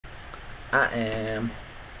I am.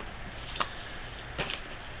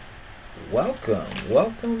 Welcome.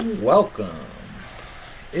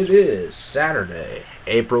 It is Saturday,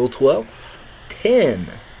 April 12th,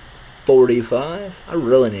 10:45. I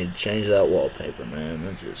really need to change that wallpaper,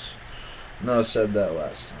 man. No, I said that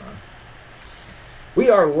last time. We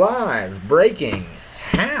are live breaking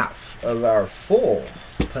half of our full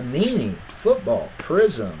Panini Football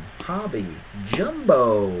Prizm Hobby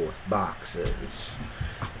Jumbo boxes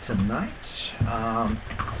tonight.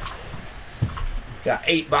 Got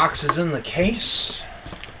 8 boxes in the case.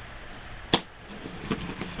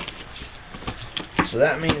 So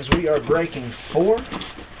that means we are breaking 4.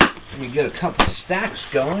 We get a couple stacks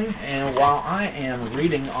going, and while I am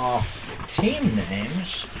reading off team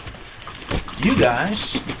names, you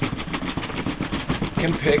guys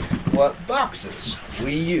can pick what boxes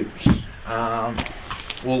we use.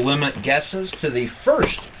 We'll limit guesses to the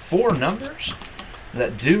first 4 numbers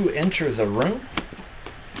that do enter the room.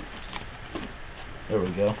 There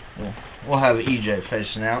we go. We'll have EJ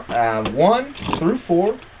facing out. 1 through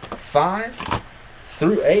 4, 5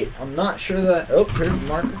 through 8. I'm not sure that. Oh, here's the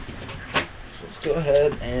marker. So let's go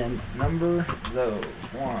ahead and number those.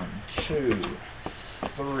 1, 2,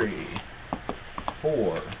 3,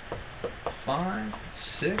 4, 5,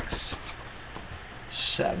 6,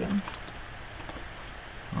 7.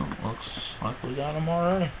 Oh, looks like we got them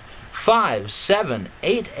already. 5, 7,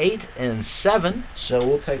 8, 8, and 7. So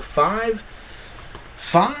we'll take 5,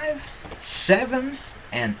 7,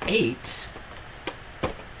 and 8.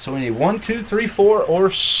 So we need 1, 2, 3, 4, or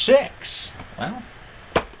 6. Well,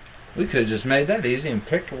 we could have just made that easy and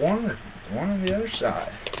picked one on the other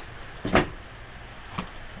side.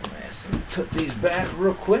 Let's put these back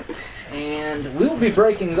real quick, and we'll be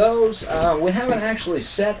breaking those. We haven't actually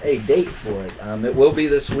set a date for it. It will be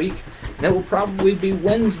this week, and it will probably be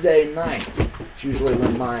Wednesday night. It's usually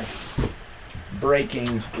when my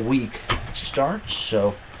breaking week starts,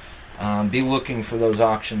 so be looking for those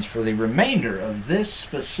auctions for the remainder of this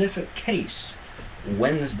specific case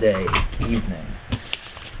Wednesday evening.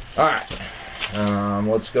 Alright,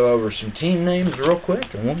 let's go over some team names real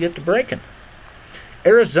quick and we'll get to breaking.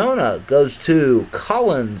 Arizona goes to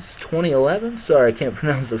Collins 2011. Sorry, I can't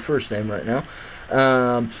pronounce the first name right now.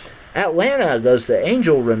 Atlanta goes to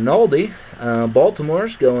Angel Rinaldi.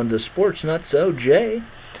 Baltimore's going to Sports Nutso J.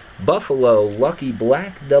 Buffalo, Lucky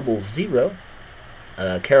Black 00.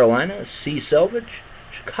 Carolina, C. Selvage.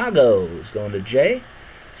 Chicago is going to J.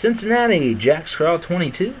 Cincinnati, Jack Scrawl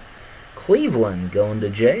 22. Cleveland going to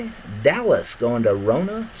J. Dallas going to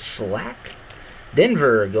Rona Slack.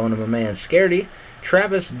 Denver going to my man Scaredy.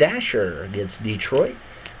 Travis Dasher gets Detroit.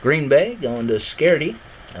 Green Bay going to Scaredy.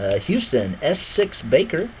 Houston, S6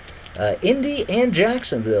 Baker. Indy and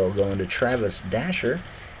Jacksonville going to Travis Dasher.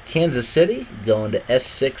 Kansas City going to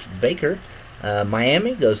S6 Baker.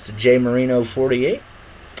 Miami goes to J Marino 48.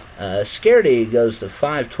 Scaredy goes to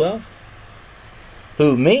 512.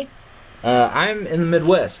 Who, me? I'm in the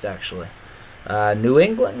Midwest, actually. New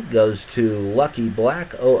England goes to Lucky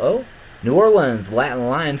Black 00. New Orleans, Latin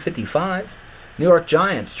Lion 55. New York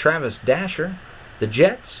Giants, Travis Dasher. The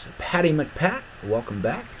Jets, Patty McPat. Welcome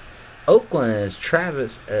back. Oakland is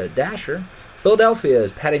Travis Dasher. Philadelphia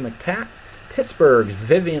is Patty McPat. Pittsburgh's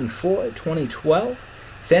Vivian Floyd 2012.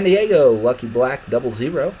 San Diego, Lucky Black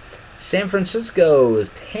 00. San Francisco is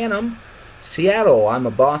Tannum. Seattle, I'm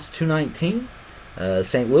a Boss 219.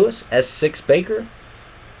 St. Louis, S6 Baker.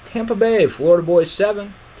 Tampa Bay, Florida Boy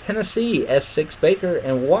 7. Tennessee, S6 Baker.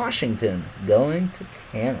 And Washington going to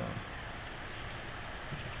Tannum.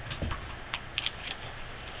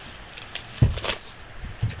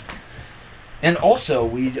 And also,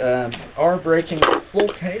 we are breaking a full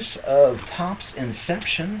case of Topps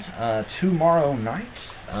Inception tomorrow night.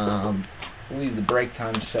 I believe the break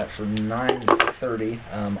time is set for 9:30.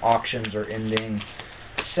 Auctions are ending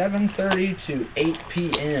 7:30 to 8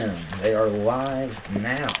 p.m. They are live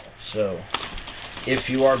now. So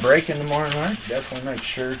if you are breaking tomorrow night, definitely make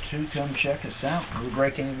sure to come check us out. We're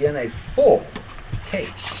breaking again a full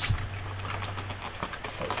case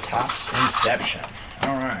of Topps Inception.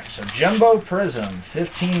 Alright, so Jumbo Prizm,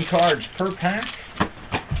 15 cards per pack,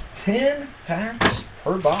 10 packs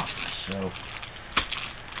per box. So,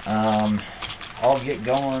 I'll get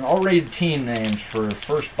going. I'll read team names for the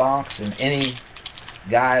first box, and any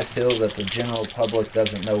guy I feel that the general public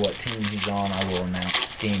doesn't know what team he's on, I will announce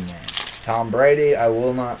the team name. Tom Brady, I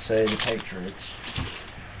will not say the Patriots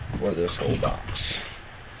for this whole box.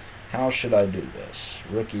 How should I do this?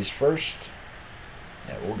 Rookies first?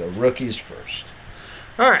 Yeah, we'll go rookies first.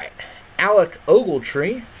 Alright, Alec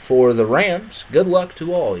Ogletree for the Rams. Good luck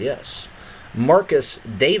to all, yes. Marcus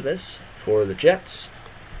Davis for the Jets.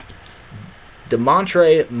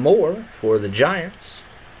 DeMontre Moore for the Giants.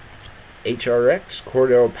 HRX,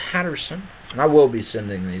 Cordell Patterson. And I will be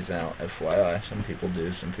sending these out, FYI. Some people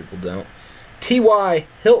do, some people don't. T.Y.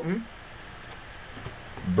 Hilton.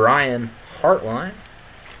 Brian Hartline.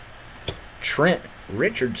 Trent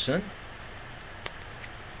Richardson.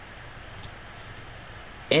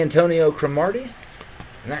 Antonio Cromartie.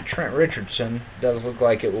 And that Trent Richardson does look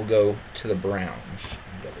like it will go to the Browns.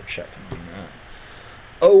 I'm double checking on that.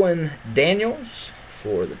 Owen Daniels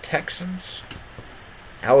for the Texans.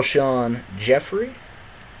 Alshon Jeffrey.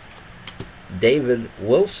 David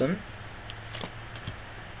Wilson.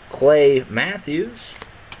 Clay Matthews.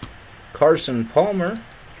 Carson Palmer.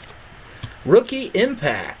 Rookie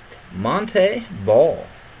impact, Monte Ball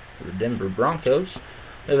for the Denver Broncos.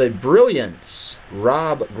 We have a brilliance,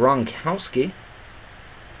 Rob Gronkowski.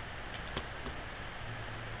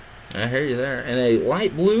 I hear you there. And a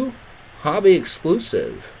light blue, hobby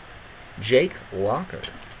exclusive, Jake Locker.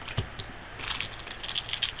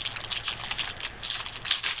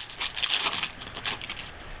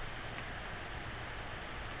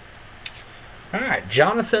 Alright,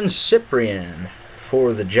 Jonathan Cyprien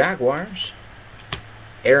for the Jaguars.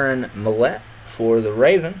 Aaron Millette for the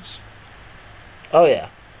Ravens. Oh yeah.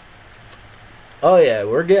 Oh yeah,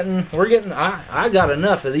 we're getting I got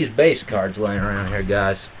enough of these base cards laying around here,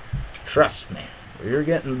 guys. Trust me. We're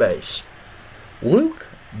getting base. Luke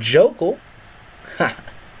Jokel.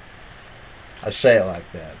 I say it like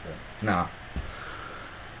that, but nah.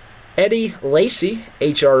 Eddie Lacy,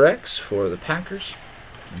 HRX for the Packers.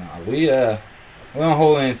 Nah, we don't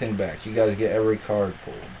hold anything back. You guys get every card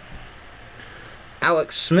pulled.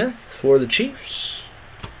 Alex Smith for the Chiefs.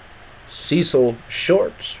 Cecil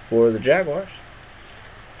Shorts for the Jaguars.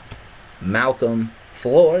 Malcolm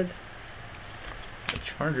Floyd, the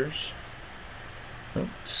Chargers.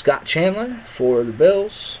 Scott Chandler for the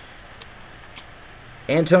Bills.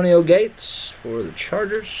 Antonio Gates for the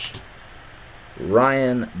Chargers.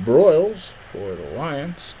 Ryan Broyles for the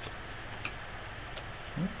Lions.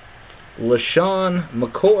 LaShawn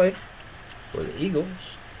McCoy for the Eagles.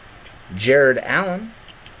 Jared Allen.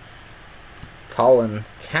 Colin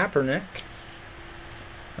Kaepernick.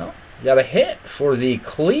 Oh, got a hit for the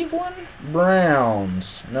Cleveland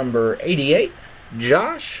Browns. Number 88,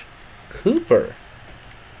 Josh Cooper.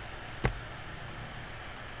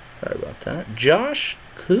 Sorry about that. Josh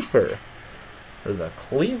Cooper for the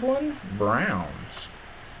Cleveland Browns.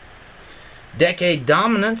 Decade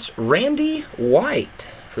Dominance, Randy White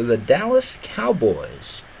for the Dallas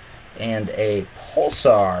Cowboys. And a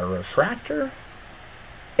Pulsar Refractor,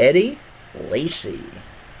 Eddie Lacy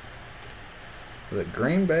for the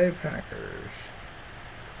Green Bay Packers.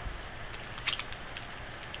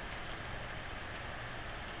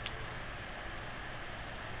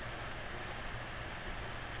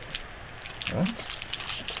 What?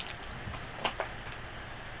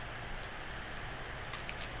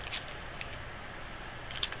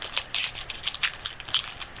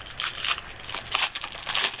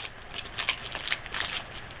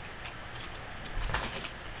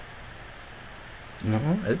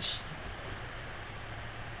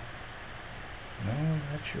 No,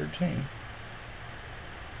 that's your team.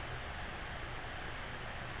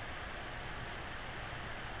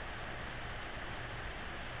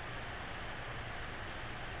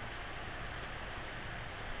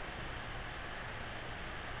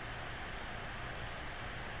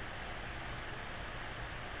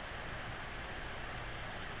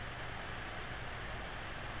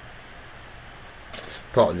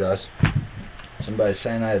 Apologize. Somebody's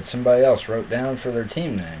saying I had somebody else wrote down for their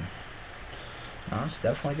team name. No, it's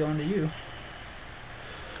definitely going to you.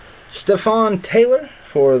 Stephon Taylor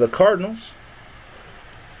for the Cardinals.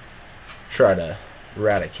 Try to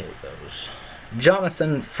eradicate those.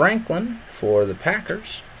 Jonathan Franklin for the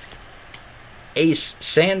Packers. Ace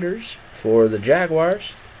Sanders for the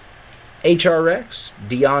Jaguars. HRX,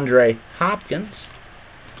 DeAndre Hopkins.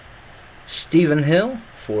 Stephen Hill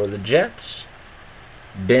for the Jets.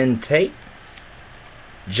 Ben Tate.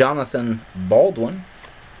 Jonathan Baldwin.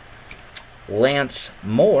 Lance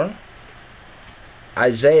Moore.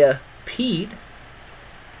 Isaiah Peed.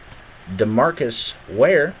 DeMarcus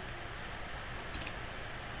Ware.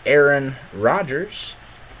 Aaron Rodgers.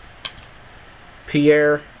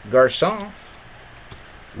 Pierre Garçon.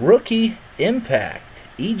 Rookie Impact,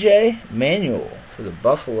 E.J. Manuel for the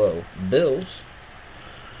Buffalo Bills.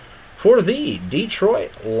 For the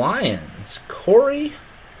Detroit Lions, Corey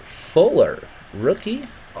Fuller, rookie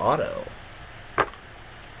auto.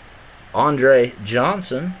 Andre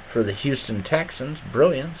Johnson for the Houston Texans,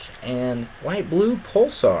 brilliance. And light blue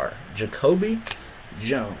Pulsar, Jacoby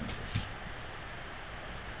Jones.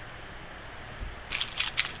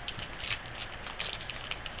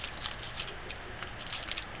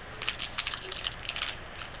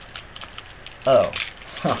 Oh.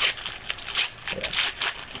 Huh.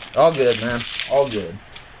 Yeah. All good, man. All good.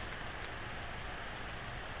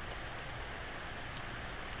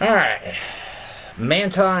 Alright.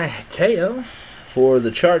 Manti Te'o for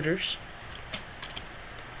the Chargers.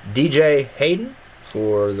 DJ Hayden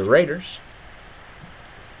for the Raiders.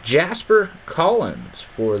 Jasper Collins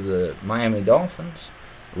for the Miami Dolphins.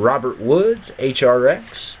 Robert Woods,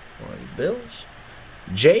 HRX for the Bills.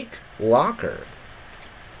 Jake Locker.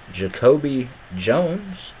 Jacoby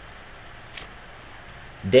Jones.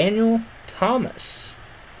 Daniel Thomas.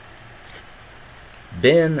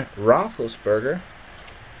 Ben Roethlisberger.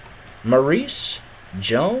 Maurice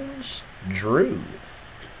Jones-Drew.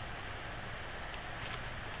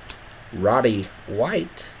 Roddy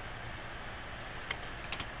White.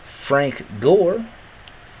 Frank Gore.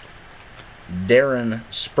 Darren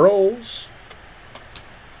Sproles.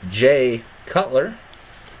 Jay Cutler.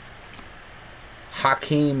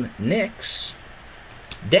 Hakeem Nicks.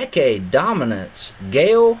 Decade Dominance,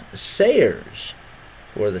 Gale Sayers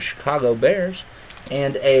for the Chicago Bears.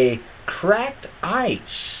 And a cracked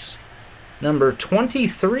ice, number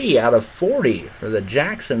 23 out of 40 for the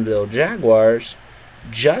Jacksonville Jaguars,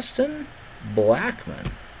 Justin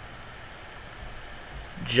Blackman.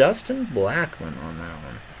 Justin Blackman on that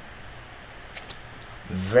one.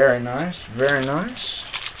 Very nice, very nice.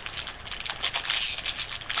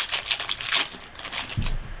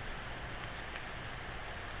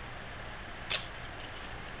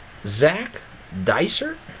 Zach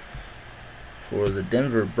Dysert for the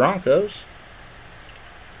Denver Broncos.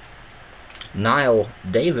 Niall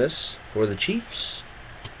Davis for the Chiefs.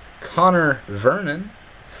 Connor Vernon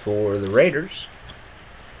for the Raiders.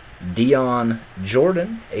 Dion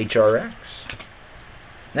Jordan, HRX.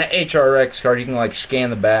 That HRX card, you can like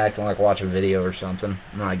scan the back and like watch a video or something.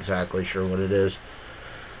 I'm not exactly sure what it is.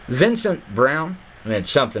 Vincent Brown. I mean,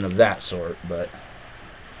 it's something of that sort, but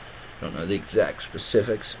I don't know the exact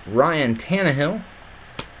specifics. Ryan Tannehill.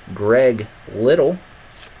 Greg Little.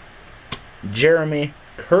 Jeremy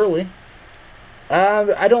Curley.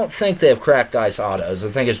 I don't think they have cracked ice autos.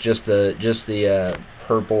 I think it's just the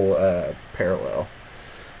purple parallel.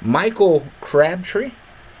 Michael Crabtree.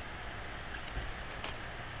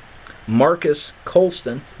 Marcus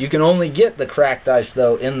Colston. You can only get the cracked ice,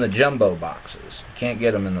 though, in the jumbo boxes. You can't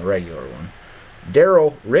get them in the regular one.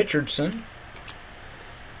 Daryl Richardson.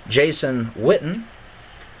 Jason Witten.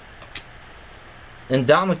 And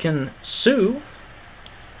Ndamukong Suh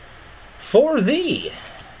for the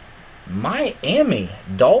Miami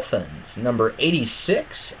Dolphins, number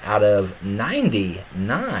 86 out of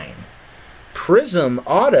 99. Prizm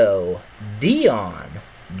Auto, Dion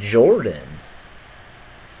Jordan.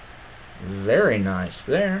 Very nice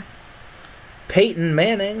there. Peyton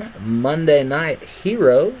Manning, Monday Night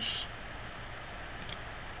Heroes.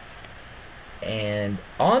 And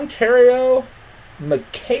Ontario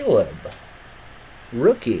McCaleb,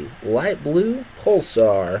 rookie, light blue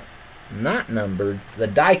Pulsar, not numbered. The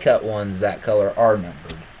die-cut ones, that color, are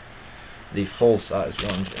numbered. The full-size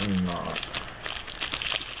ones are not.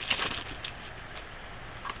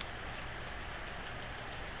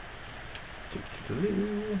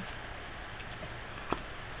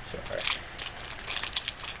 Sorry.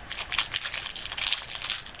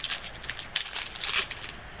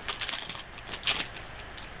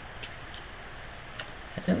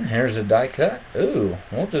 And here's a die cut. Ooh,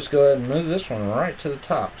 we'll just go ahead and move this one right to the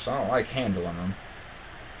top, so I don't like handling them.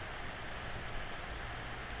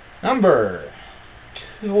 Number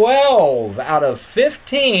 12 out of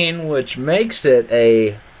 15, which makes it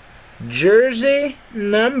a jersey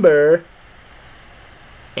number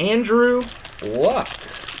Andrew Luck.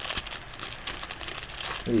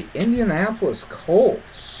 The Indianapolis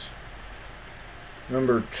Colts.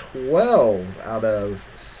 Number 12 out of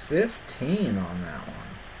 15 on that one.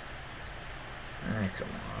 Ah, come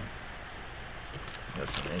on.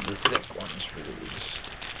 Guess I need the thick ones for these.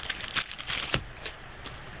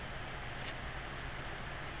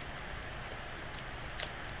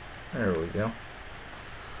 There we go.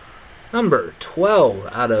 Number 12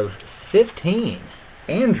 out of 15.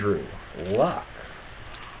 Andrew Luck.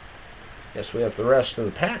 Guess we have the rest of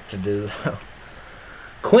the pack to do, though.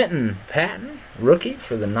 Quentin Patton, rookie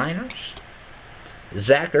for the Niners.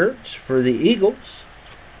 Zach Ertz for the Eagles.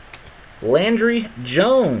 Landry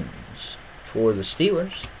Jones for the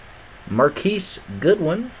Steelers. Marquise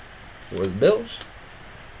Goodwin for the Bills.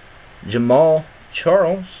 Jamal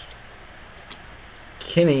Charles.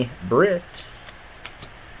 Kenny Britt.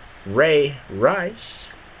 Ray Rice.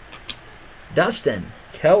 Dustin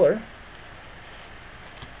Keller.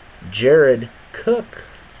 Jared Cook.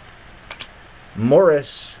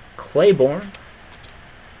 Morris Claiborne.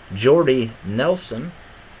 Jordy Nelson,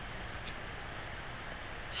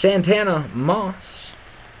 Santana Moss,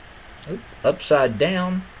 upside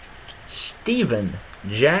down, Steven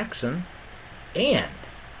Jackson, and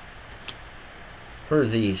for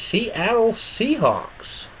the Seattle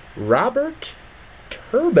Seahawks, Robert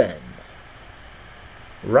Turbin.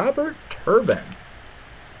 Robert Turbin.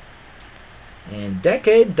 And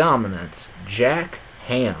decade dominance, Jack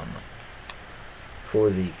Ham for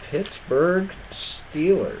the Pittsburgh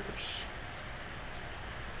Steelers.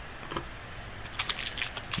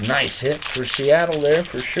 Nice hit for Seattle there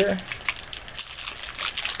for sure.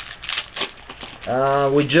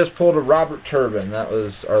 We just pulled a Robert Turbin. That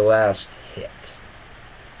was our last hit.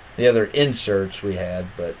 The other inserts we had,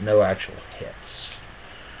 but no actual hits.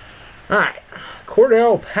 Alright,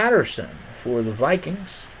 Cordell Patterson for the Vikings.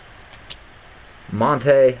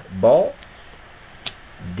 Monte Ball,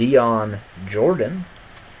 Dion Jordan,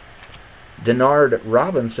 Denard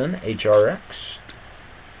Robinson, HRX,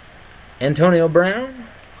 Antonio Brown,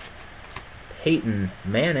 Peyton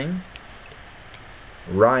Manning,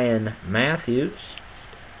 Ryan Matthews,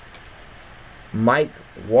 Mike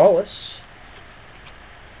Wallace,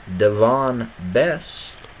 Devon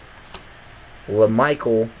Bess,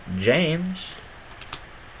 LaMichael James,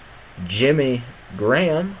 Jimmy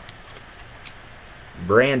Graham,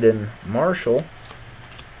 Brandon Marshall,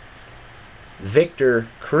 Victor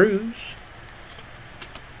Cruz,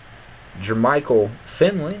 Jermichael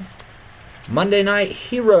Finley, Monday Night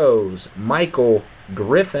Heroes, Michael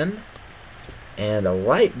Griffin, and a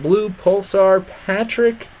light blue pulsar,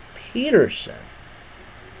 Patrick Peterson.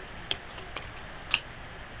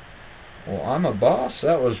 Well, I'm a boss.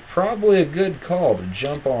 That was probably a good call to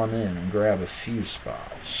jump on in and grab a few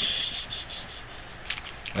spots.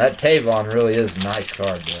 That Tavon really is a nice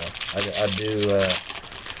card, though. I do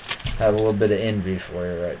have a little bit of envy for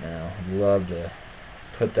you right now. I'd love to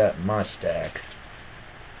put that in my stack.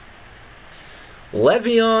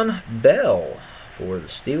 Le'Veon Bell for the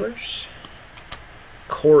Steelers.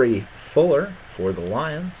 Corey Fuller for the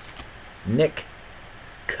Lions. Nick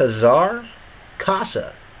Casa,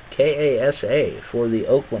 K-A-S-A, for the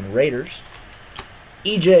Oakland Raiders.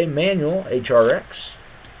 E.J. Manuel, HRX.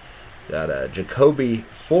 Got Jacoby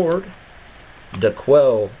Ford,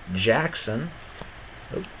 Daquell Jackson,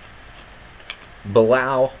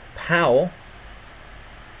 Bilal Powell.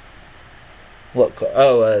 Look,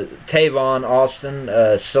 Tavon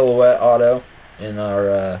Austin, silhouette auto in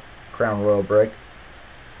our Crown Royal break.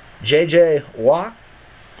 J.J. Watt,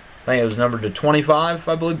 I think it was numbered to 25,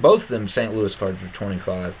 I believe. Both of them St. Louis cards are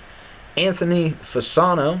 25. Anthony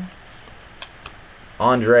Fasano,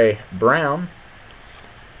 Andre Brown,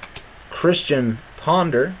 Christian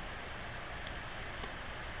Ponder,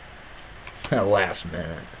 last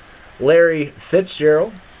minute, Larry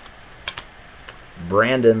Fitzgerald,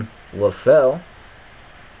 Brandon LaFell,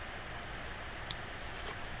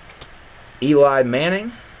 Eli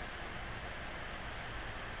Manning,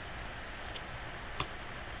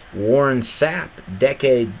 Warren Sapp,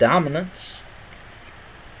 Decade Dominance,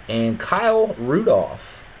 and Kyle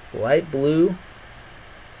Rudolph, light blue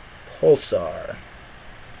pulsar.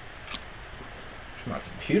 My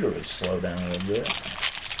computer would slow down a little bit.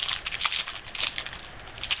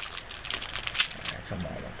 Right, come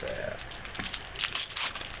on with that.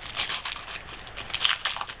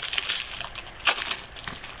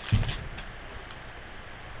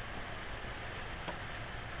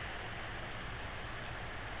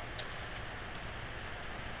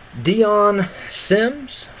 Dion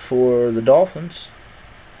Sims for the Dolphins.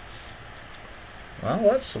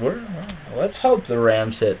 Well, let's hope the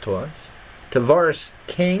Rams hit twice. Tavares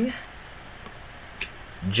King,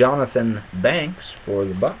 Jonathan Banks for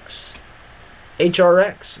the Bucks.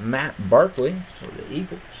 HRX Matt Barkley for the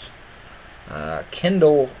Eagles.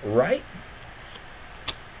 Kendall Wright,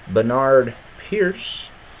 Bernard Pierce,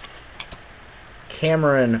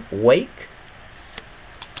 Cameron Wake,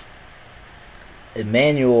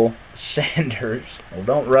 Emmanuel Sanders. Well,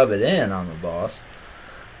 don't rub it in on the boss.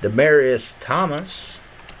 Demaryius Thomas,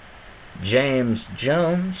 James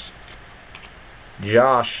Jones,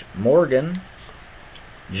 Josh Morgan,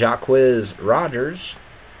 Jacquizz Rodgers,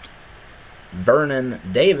 Vernon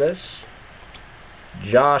Davis,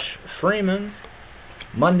 Josh Freeman,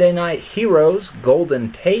 Monday Night Heroes,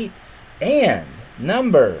 Golden Tate, and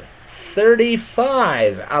number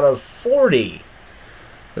 35 out of 40.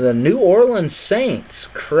 The New Orleans Saints,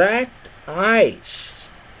 cracked ice.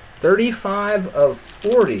 35 of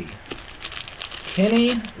 40.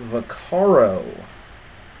 Kenny Vaccaro.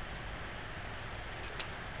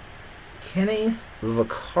 Kenny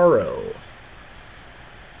Vaccaro.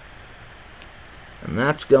 And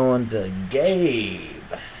that's going to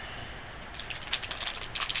Gabe.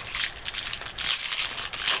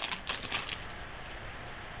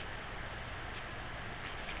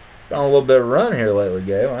 On a little bit of run here lately,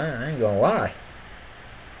 Gabe. I ain't gonna lie.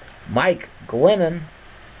 Mike Glennon.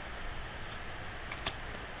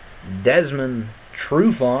 Desmond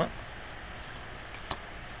Trufant.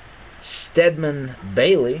 Stedman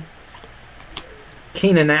Bailey.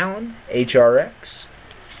 Keenan Allen, HRX.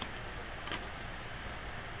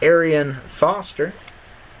 Arian Foster.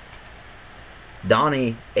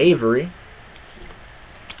 Donnie Avery.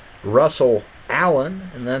 Russell Allen,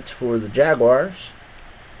 and that's for the Jaguars.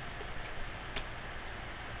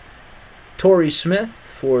 Torrey Smith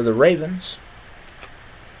for the Ravens.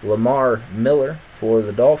 Lamar Miller for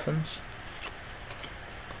the Dolphins.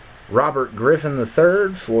 Robert Griffin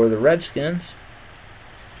III for the Redskins.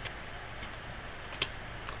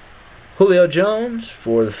 Julio Jones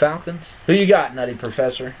for the Falcons. Who you got, Nutty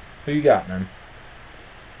Professor? Who you got, man?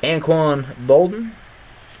 Anquan Bolden.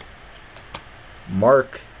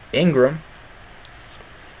 Mark Ingram.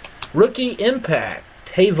 Rookie Impact,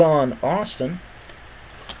 Tavon Austin.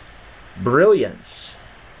 Brilliance,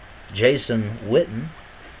 Jason Witten.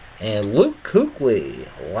 And Luke Kuechly,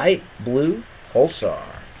 Light Blue Pulsar.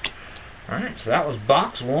 Alright, so that was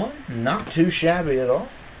box 1. Not too shabby at all.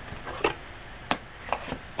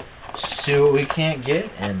 See what we can't get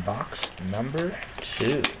in box number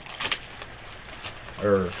 2.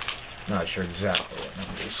 Or, not sure exactly what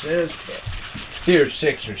number this is, but it's either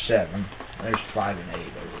 6 or 7. There's 5 and 8 over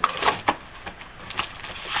there.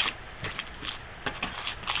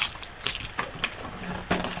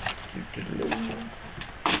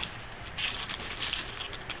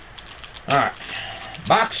 Alright,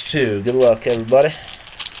 box 2. Good luck, everybody.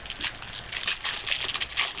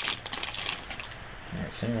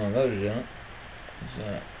 Alright, seen one of those yet. What's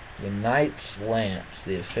that? The Knights Lance,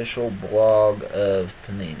 the official blog of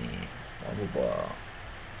Panini. Blah, blah, blah.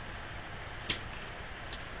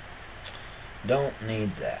 Don't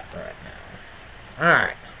need that right now.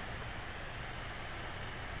 Alright.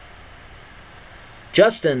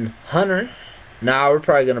 Justin Hunter. Nah, we're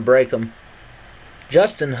probably going to break them.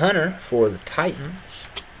 Justin Hunter for the Titans.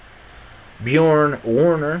 Bjorn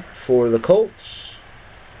Warner for the Colts.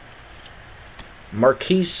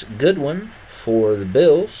 Marquise Goodwin for the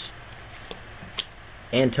Bills.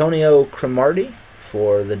 Antonio Cromartie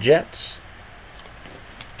for the Jets.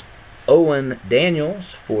 Owen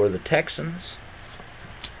Daniels for the Texans.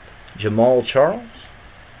 Jamal Charles.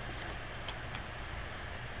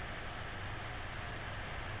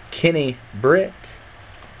 Kenny Britt.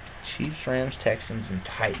 Chiefs, Rams, Texans, and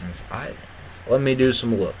Titans. Let me do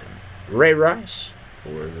some looking. Ray Rice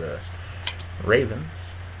for the Ravens.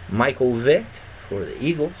 Michael Vick for the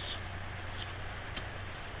Eagles.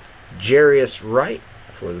 Jarius Wright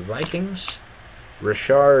for the Vikings.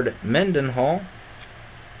 Rashard Mendenhall.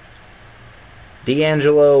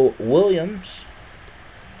 D'Angelo Williams.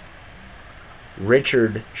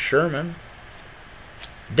 Richard Sherman.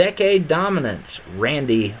 Decade Dominance,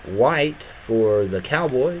 Randy White for the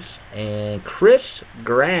Cowboys. And Chris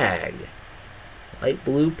Gregg, Light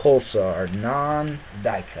Blue Pulsar,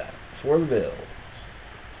 non-die cut for the Bills.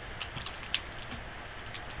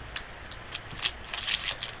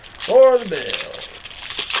 For the Bills.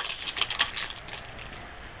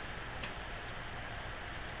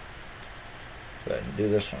 Go ahead and do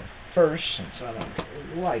this one first since I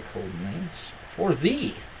don't like holding these. For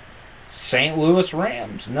the St. Louis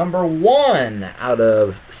Rams, number 1 out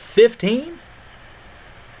of 15.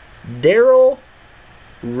 Daryl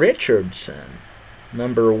Richardson,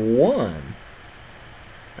 number 1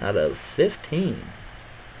 out of 15.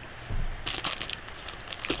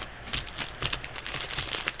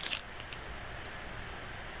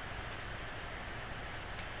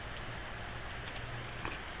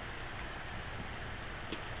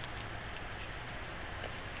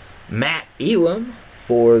 Matt Elam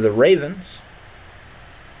for the Ravens.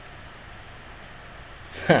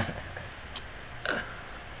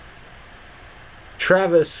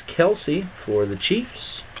 Travis Kelce for the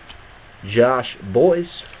Chiefs. Josh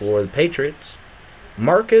Boyce for the Patriots.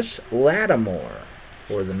 Marcus Lattimore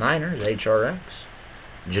for the Niners, HRX.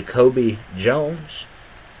 Jacoby Jones.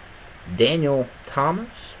 Daniel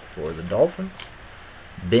Thomas for the Dolphins.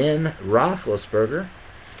 Ben Roethlisberger.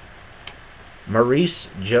 Maurice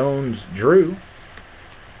Jones-Drew.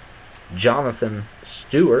 Jonathan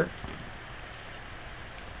Stewart.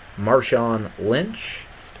 Marshawn Lynch.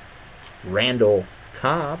 Randall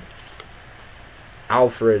Cobb.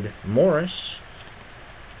 Alfred Morris.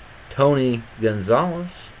 Tony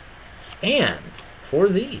Gonzalez. And for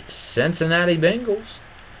the Cincinnati Bengals,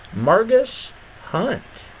 Margus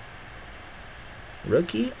Hunt.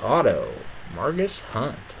 Rookie auto, Margus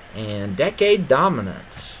Hunt. And Decade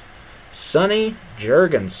Dominance, Sonny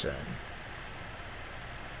Jurgensen.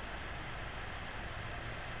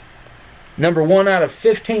 Number 1 out of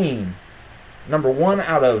 15. Number 1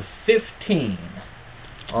 out of 15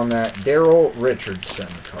 on that Daryl Richardson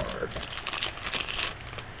card.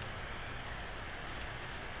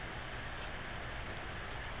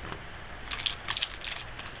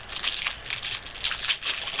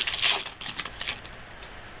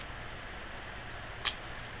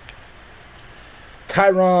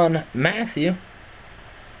 Tyrann Mathieu.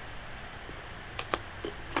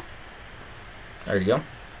 There you go.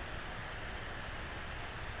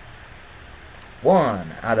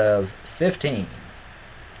 1 out of 15.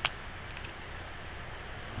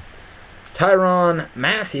 Tyrann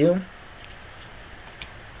Mathieu.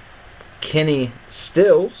 Kenny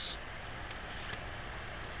Stills.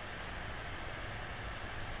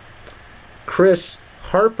 Chris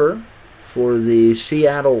Harper for the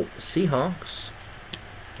Seattle Seahawks,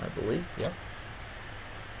 I believe. Yep.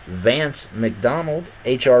 Vance McDonald,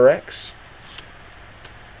 HRX.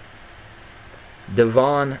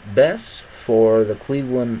 Devon Bess for the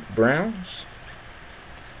Cleveland Browns.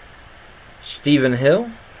 Stephen Hill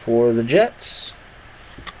for the Jets.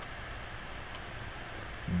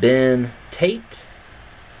 Ben Tate.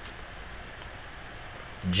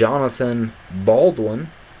 Jonathan Baldwin.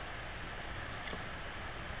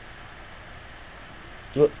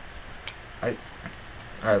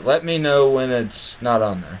 Alright, let me know when it's not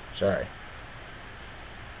on there. Sorry.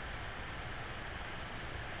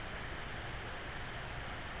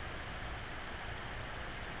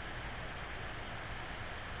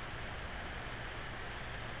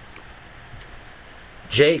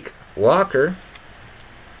 Jake Walker,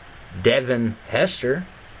 Devin Hester,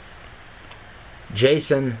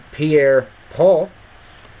 Jason Pierre-Paul,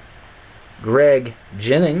 Greg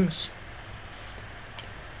Jennings,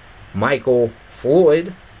 Michael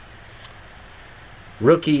Floyd,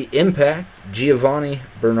 Rookie Impact, Giovanni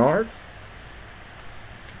Bernard,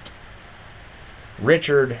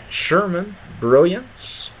 Richard Sherman,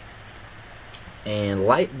 Brilliance, and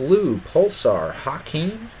Light Blue Pulsar,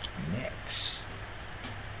 Hakeem Nicks.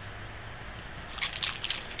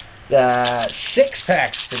 Got 6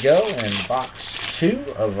 packs to go in box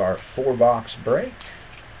 2 of our 4-box break.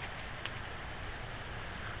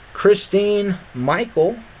 Christine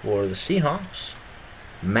Michael for the Seahawks.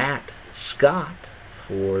 Matt Scott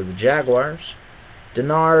for the Jaguars.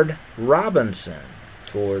 Denard Robinson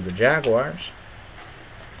for the Jaguars.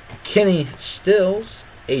 Kenny Stills,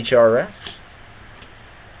 HRX.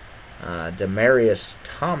 Demarius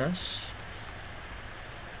Thomas.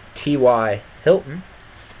 T.Y. Hilton.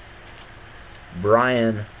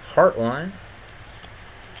 Brian Hartline.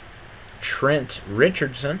 Trent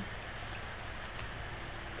Richardson.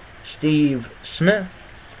 Steve Smith.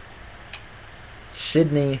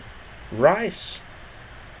 Sidney Rice.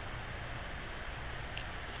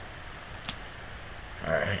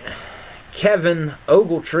 All right. Kevin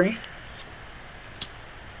Ogletree.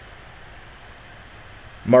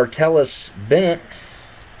 Martellus Bennett.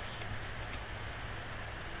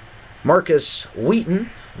 Marcus Wheaton,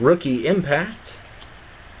 Rookie Impact.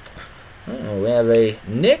 Oh, we have a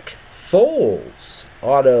Nick Foles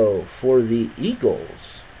auto for the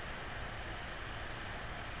Eagles.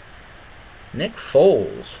 Nick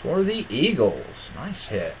Foles for the Eagles. Nice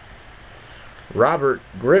hit. Robert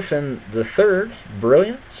Griffin III,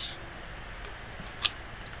 Brilliance.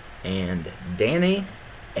 And Danny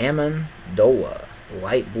Amendola,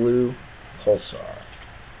 Light Blue Pulsar.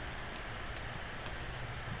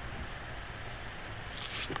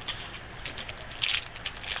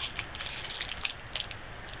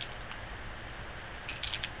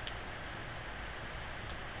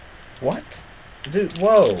 What? Dude,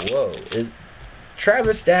 whoa.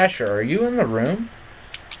 Travis Dasher, are you in the room?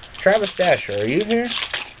 Travis Dasher, are you here?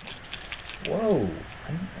 Whoa.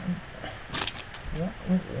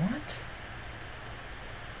 What?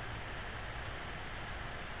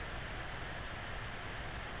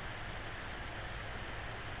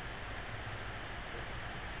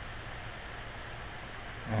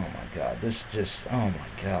 Oh my God, this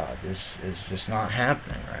is just not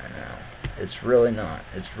happening right now. It's really not.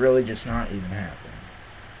 It's really just not even happening.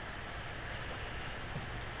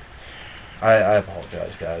 I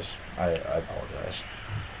apologize, guys. I apologize.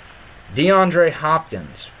 DeAndre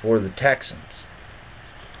Hopkins for the Texans.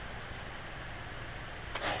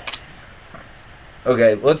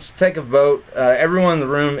 Okay, let's take a vote. Everyone in the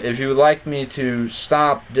room, if you would like me to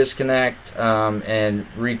stop, disconnect, and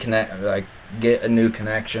reconnect, like get a new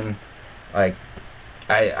connection, like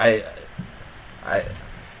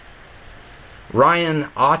Ryan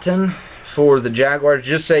Otten for the Jaguars,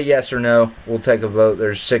 just say yes or no. We'll take a vote.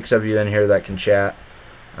 There's 6 of you in here that can chat.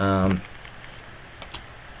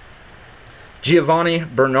 Giovanni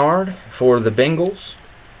Bernard for the Bengals.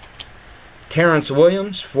 Terrence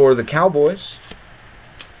Williams for the Cowboys.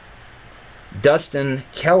 Dustin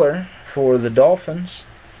Keller for the Dolphins.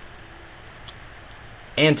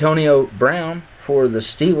 Antonio Brown for the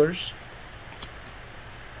Steelers.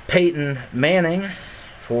 Peyton Manning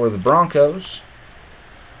for the Broncos.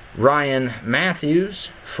 Ryan Matthews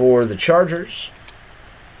for the Chargers.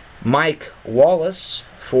 Mike Wallace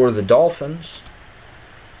for the Dolphins.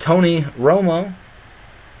 Tony Romo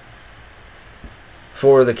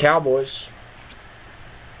for the Cowboys.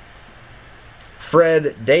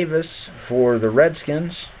 Fred Davis for the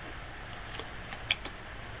Redskins.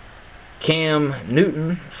 Cam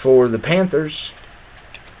Newton for the Panthers.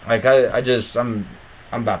 Like I'm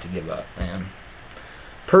about to give up, man.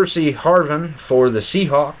 Percy Harvin for the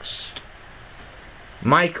Seahawks.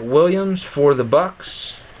 Mike Williams for the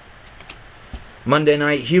Bucks. Monday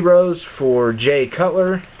Night Heroes for Jay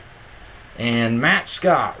Cutler. And Matt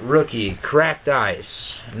Scott, rookie, cracked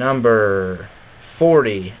ice, number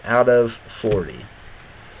 40 out of 40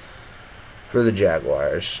 for the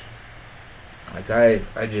Jaguars. Like, I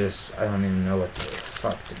don't even know what the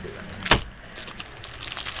fuck to do anymore.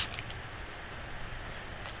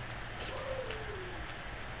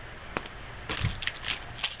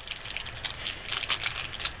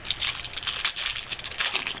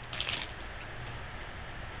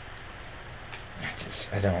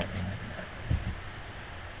 I don't even know.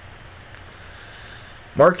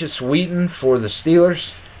 Marcus Wheaton for the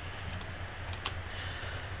Steelers.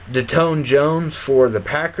 Detone Jones for the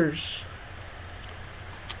Packers.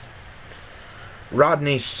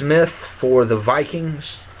 Rodney Smith for the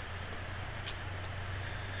Vikings.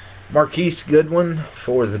 Marquise Goodwin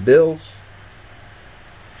for the Bills.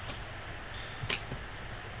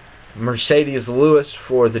 Mercedes Lewis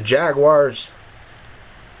for the Jaguars.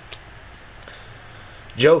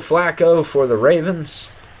 Joe Flacco for the Ravens.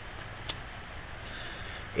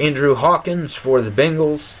 Andrew Hawkins for the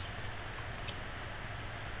Bengals.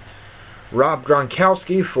 Rob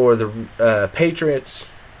Gronkowski for the Patriots.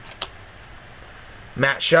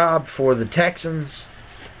 Matt Schaub for the Texans.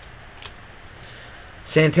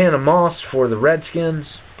 Santana Moss for the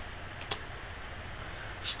Redskins.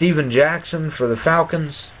 Steven Jackson for the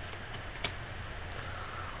Falcons.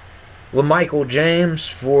 LaMichael James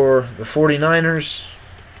for the 49ers.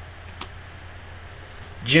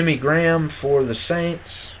 Jimmy Graham for the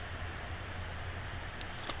Saints.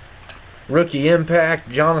 Rookie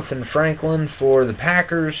impact, Jonathan Franklin for the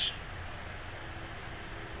Packers.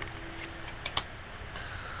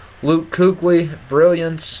 Luke Kuechly,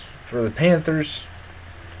 Brilliance for the Panthers.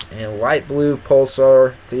 And light blue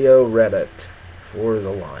pulsar, Theo Reddick for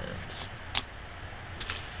the Lions.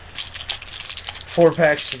 4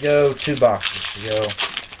 packs to go, 2 boxes to go.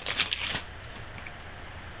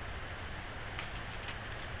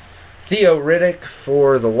 Theo Riddick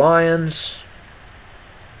for the Lions.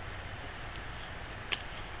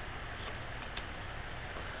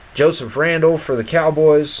 Joseph Randall for the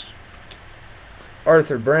Cowboys.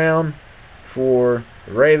 Arthur Brown for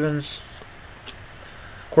the Ravens.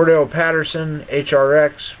 Cordell Patterson,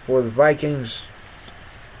 HRX for the Vikings.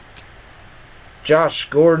 Josh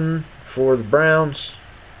Gordon for the Browns.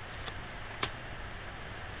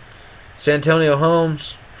 Santonio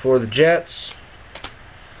Holmes for the Jets.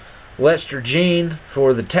 Lester Jean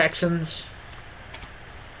for the Texans.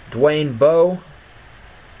 Dwayne Bowe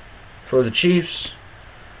for the Chiefs.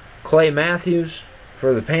 Clay Matthews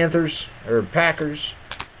for the Packers.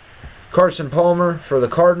 Carson Palmer for the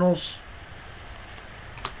Cardinals.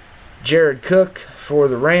 Jared Cook for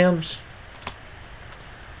the Rams.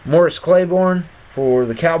 Morris Claiborne for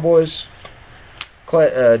the Cowboys.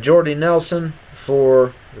 Jordy Nelson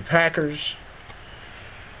for the Packers.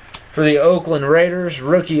 For the Oakland Raiders,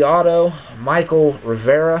 rookie auto, Michael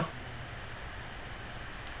Rivera.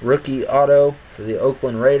 Rookie auto for the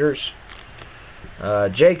Oakland Raiders.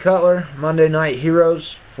 Jay Cutler, Monday Night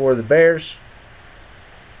Heroes for the Bears.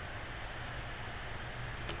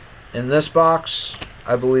 In this box,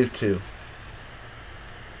 I believe 2.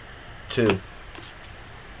 2.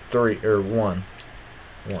 3, or 1.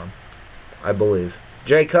 1. I believe.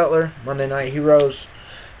 Jay Cutler, Monday Night Heroes.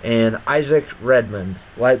 And Isaac Redmond,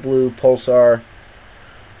 light blue pulsar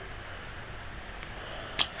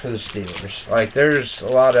for the Steelers. Like, there's a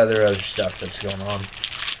lot of other stuff that's going on.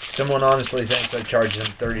 Someone honestly thinks I charge them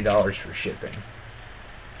 $30 for shipping.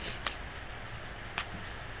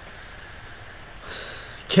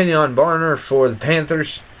 Kenyon Barner for the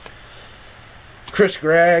Panthers. Chris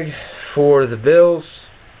Gregg for the Bills.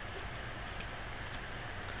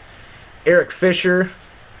 Eric Fisher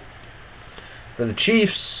for the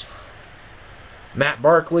Chiefs. Matt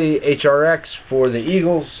Barkley, HRX for the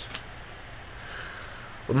Eagles.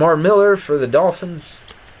 Lamar Miller for the Dolphins.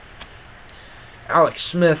 Alex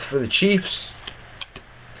Smith for the Chiefs.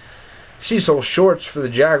 Cecil Shorts for the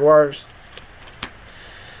Jaguars.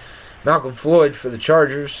 Malcolm Floyd for the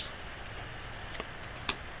Chargers.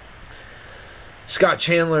 Scott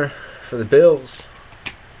Chandler for the Bills.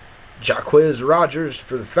 Jacquizz Rodgers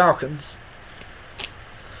for the Falcons.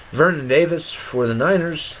 Vernon Davis for the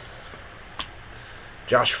Niners.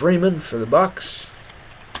 Josh Freeman for the Bucks.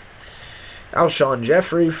 Alshon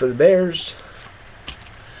Jeffrey for the Bears.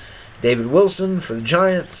 David Wilson for the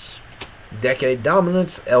Giants. Decade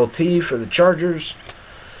Dominance, LT for the Chargers.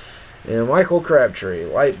 And Michael Crabtree,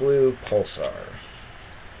 light blue Pulsar.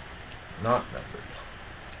 Not numbered.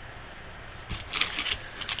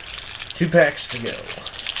 2 packs to go.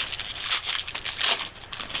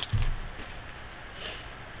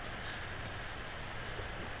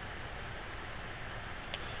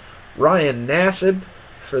 Ryan Nassib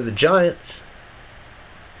for the Giants.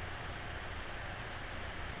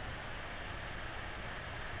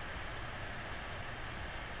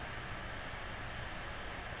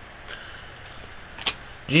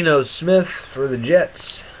 Geno Smith for the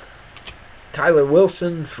Jets. Tyler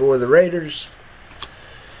Wilson for the Raiders.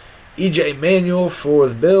 EJ Manuel for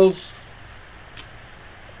the Bills.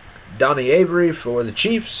 Donnie Avery for the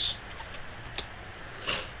Chiefs.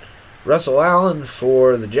 Russell Allen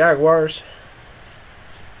for the Jaguars.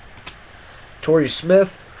 Torrey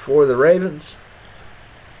Smith for the Ravens.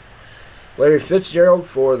 Larry Fitzgerald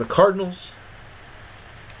for the Cardinals.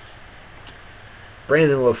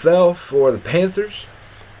 Brandon LaFell for the Panthers.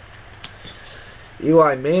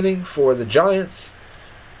 Eli Manning for the Giants.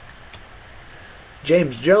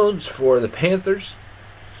 James Jones for the Panthers.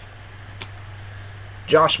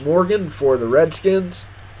 Josh Morgan for the Redskins.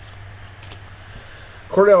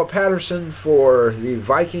 Cordell Patterson for the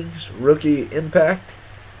Vikings, rookie impact.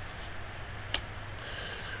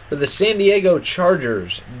 For the San Diego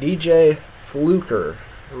Chargers, DJ Fluker,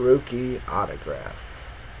 rookie autograph.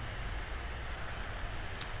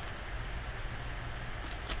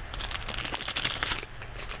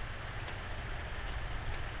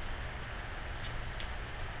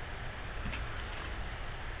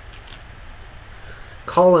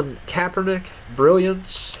 Colin Kaepernick,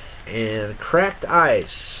 Brilliance, and Cracked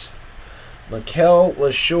Ice. Mikel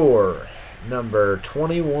LaSure, number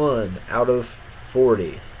 21 out of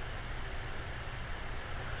 40.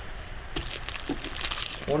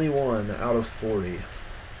 21 out of 40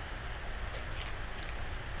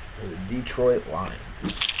 for the Detroit Lions.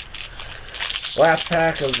 Last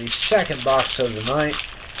pack of the second box of the night.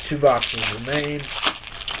 2 boxes remain.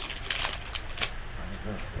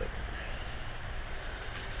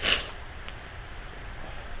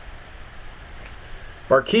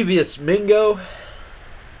 Markevius Mingo,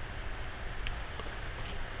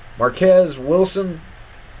 Marquez Wilson,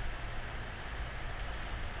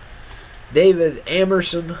 David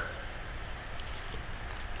Amerson,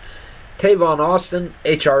 Tavon Austin,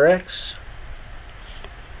 HRX,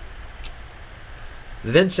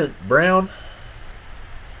 Vincent Brown,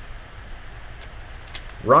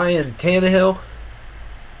 Ryan Tannehill,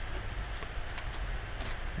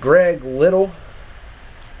 Greg Little,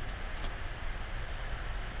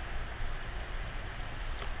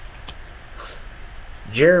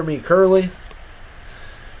 Jeremy Curley,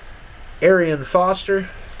 Arian Foster,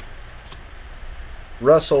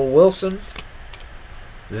 Russell Wilson,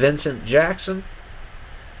 Vincent Jackson,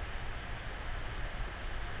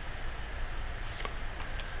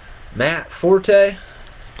 Matt Forte,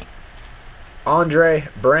 Andre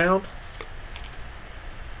Brown,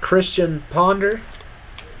 Christian Ponder,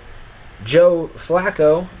 Joe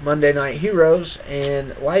Flacco, Monday Night Heroes,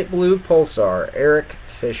 and light blue Pulsar, Eric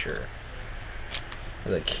Fisher.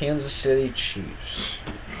 The Kansas City Chiefs.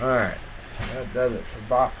 Alright, that does it for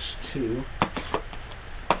box 2.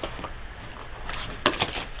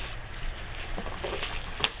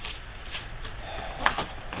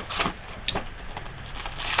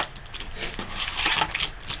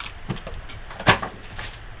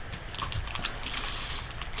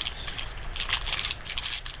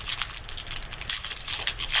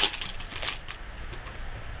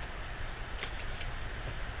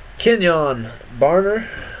 Kenyon Barner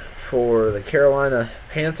for the Carolina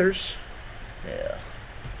Panthers. Yeah.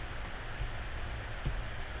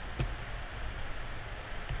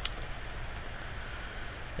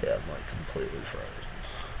 Yeah, I'm like completely frozen.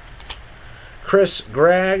 Chris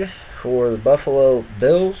Gregg for the Buffalo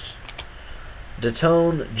Bills.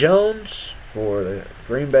 Detone Jones for the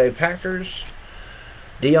Green Bay Packers.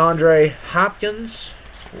 DeAndre Hopkins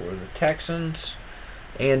for the Texans.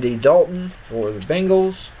 Andy Dalton for the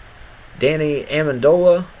Bengals, Danny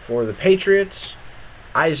Amendola for the Patriots,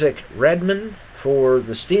 Isaac Redmond for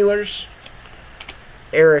the Steelers,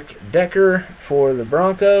 Eric Decker for the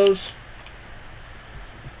Broncos,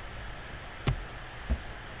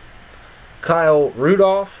 Kyle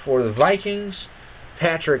Rudolph for the Vikings,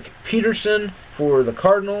 Patrick Peterson for the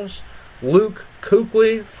Cardinals, Luke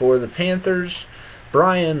Kuechly for the Panthers,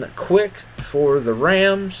 Brian Quick for the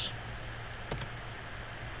Rams,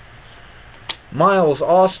 Miles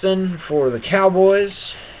Austin for the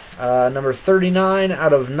Cowboys, number 39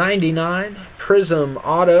 out of 99, Prizm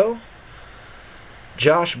Auto,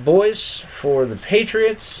 Josh Boyce for the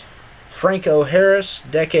Patriots, Franco Harris,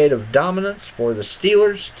 Decade of Dominance for the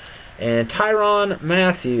Steelers, and Tyrann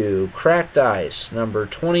Mathieu, Cracked Ice, number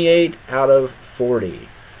 28 out of 40.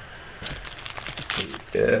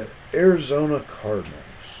 Arizona Cardinals.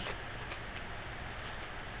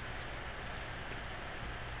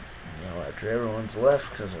 Now, after everyone's left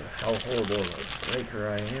because of how horrible of a breaker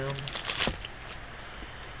I am.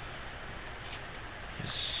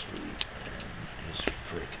 He's sweet, man. He's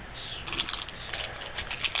freaking sweet.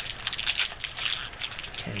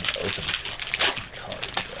 Can't even open the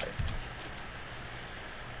cards right.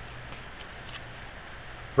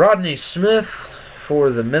 Rodney Smith for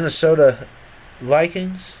the Minnesota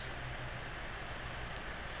Vikings,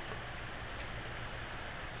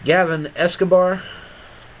 Gavin Escobar,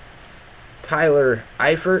 Tyler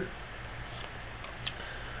Eifert,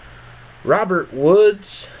 Robert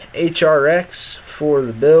Woods, HRX for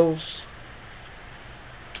the Bills,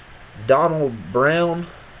 Donald Brown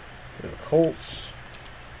for the Colts.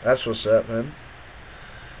 That's what's up, man.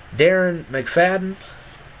 Darren McFadden,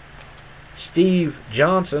 Steve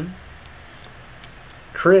Johnson,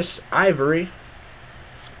 Chris Ivory,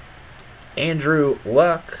 Andrew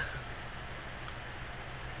Luck,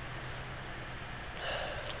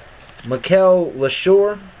 Mikel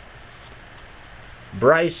LaShore,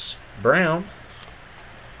 Bryce Brown,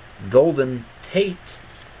 Golden Tate,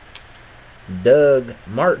 Doug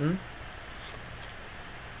Martin,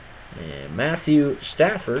 and Matthew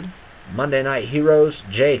Stafford, Monday Night Heroes,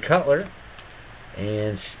 Jay Cutler,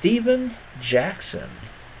 and Steven Jackson,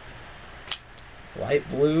 Light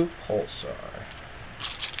Blue Pulsar.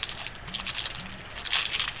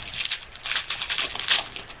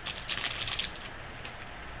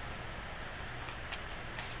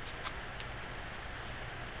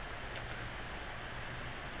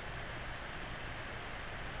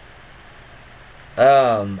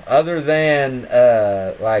 Other than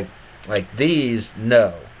like these,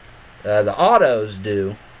 no. The autos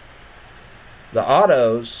do. The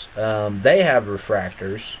autos, they have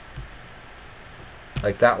refractors.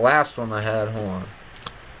 Like that last one I had. Hold on.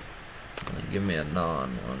 Give me a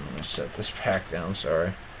non one. I'm gonna set this pack down.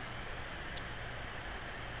 Sorry.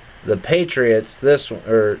 The Patriots, this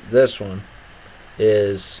one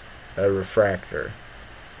is a refractor,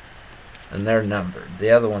 and they're numbered.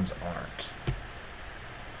 The other ones aren't.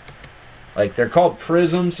 Like, they're called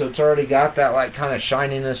Prizm, so it's already got that, like, kind of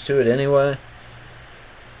shininess to it anyway.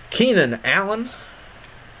 Keenan Allen.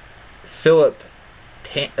 Philip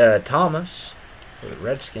Thomas for the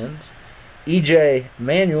Redskins. E.J.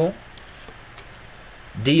 Manuel.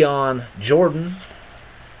 Dion Jordan.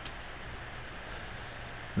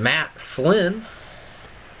 Matt Flynn.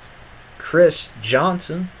 Chris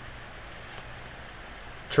Johnson.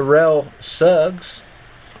 Terrell Suggs.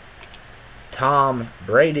 Tom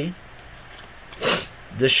Brady.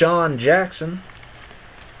 Deshaun Jackson,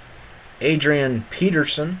 Adrian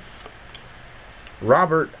Peterson,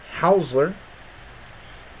 Robert Hausler,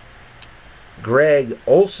 Greg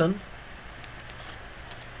Olson,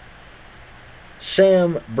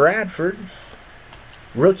 Sam Bradford,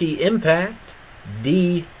 Rookie Impact,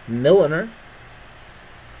 D. Milliner,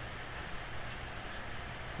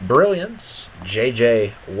 Brilliance,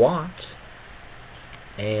 J.J. Watt,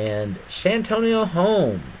 and Santonio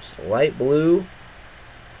Holmes, Light Blue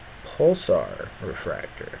Pulsar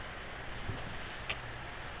refractor.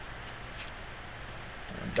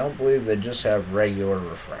 I don't believe they just have regular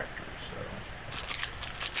refractors. So.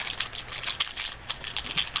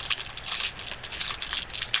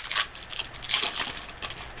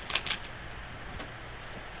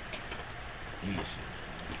 Easy.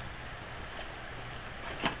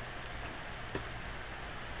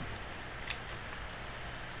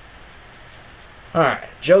 Alright,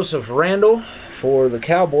 Joseph Randall for the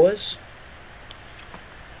Cowboys,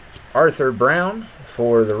 Arthur Brown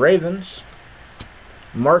for the Ravens,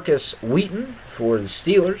 Marcus Wheaton for the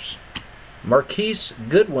Steelers, Marquise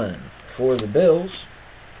Goodwin for the Bills,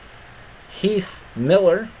 Heath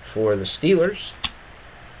Miller for the Steelers,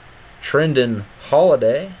 Trendon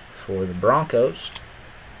Holiday for the Broncos.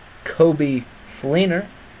 Kobe Fleener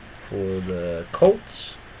for the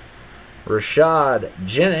Colts. Rashad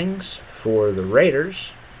Jennings for the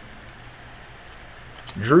Raiders.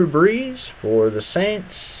 Drew Brees for the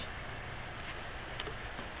Saints.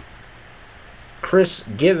 Chris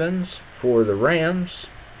Givens for the Rams.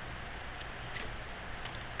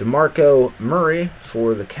 DeMarco Murray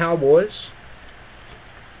for the Cowboys.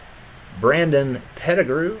 Brandon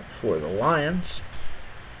Pettigrew for the Lions.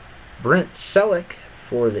 Brent Selleck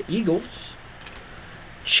for the Eagles.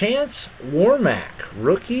 Chance Warmack,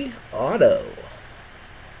 rookie auto.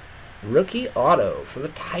 Rookie auto for the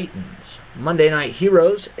Titans. Monday Night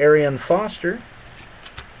Heroes, Arian Foster.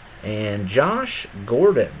 And Josh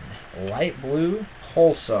Gordon, light blue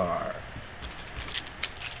Pulsar.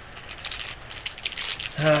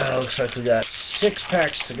 Looks like we got 6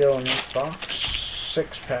 packs to go in this box.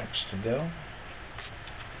 6 packs to go.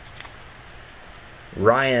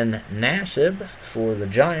 Ryan Nassib for the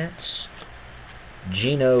Giants.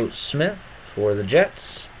 Geno Smith for the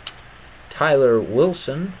Jets. Tyler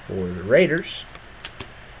Wilson for the Raiders.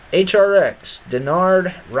 HRX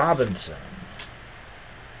Denard Robinson.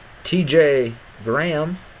 TJ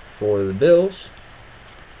Graham for the Bills.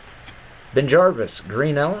 Ben Jarvis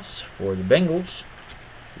Green Ellis for the Bengals.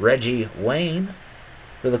 Reggie Wayne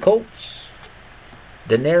for the Colts.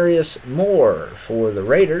 Denarius Moore for the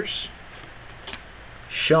Raiders.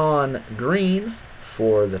 Sean Green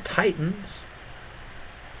for the Titans.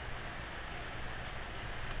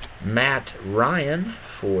 Matt Ryan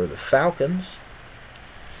for the Falcons.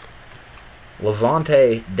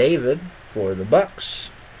 Levante David for the Bucks.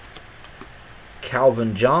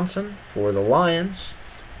 Calvin Johnson for the Lions.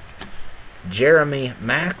 Jeremy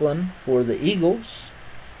Maclin for the Eagles.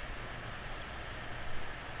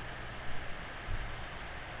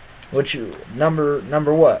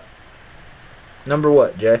 Number what? Number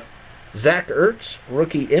what, Jay? Zach Ertz,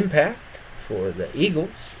 rookie impact for the Eagles.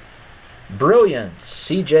 Brilliant,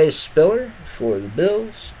 CJ Spiller for the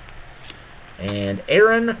Bills. And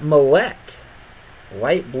Aaron Millette,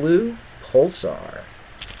 light blue Pulsar.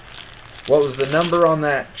 What was the number on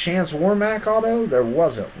that Chance Warmack auto? There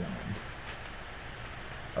wasn't one.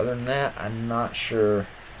 Other than that, I'm not sure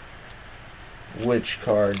which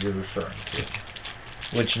card you're referring to.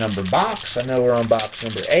 Which number box? I know we're on box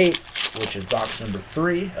number 8, which is box number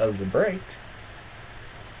 3 of the break.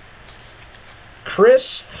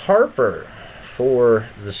 Chris Harper for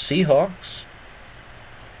the Seahawks.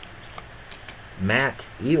 Matt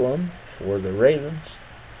Elam for the Ravens.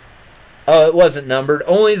 Oh, it wasn't numbered.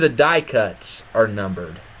 Only the die cuts are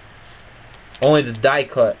numbered. Only the die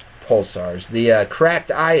cut Pulsars. The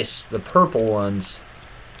cracked ice, the purple ones,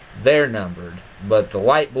 they're numbered. But the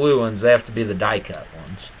light blue ones, they have to be the die cut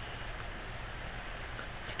ones.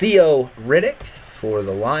 Theo Riddick for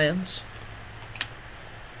the Lions.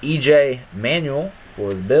 EJ Manuel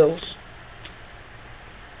for the Bills.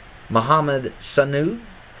 Mohamed Sanu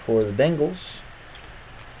for the Bengals.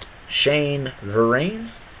 Shane Vereen.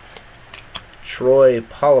 Troy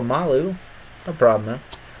Polamalu, no problem, man.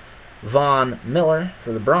 Von Miller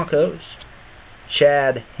for the Broncos.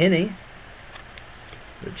 Chad Henne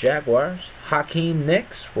for the Jaguars. Hakeem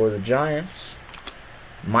Nicks for the Giants.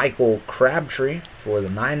 Michael Crabtree for the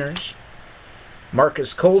Niners.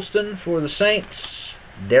 Marcus Colston for the Saints.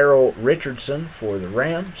 Daryl Richardson for the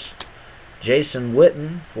Rams. Jason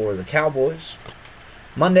Witten for the Cowboys.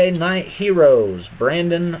 Monday Night Heroes,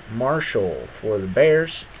 Brandon Marshall for the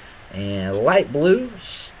Bears. And light blue,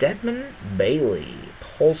 Stedman Bailey,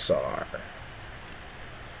 Pulsar.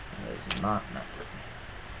 That is not numbered.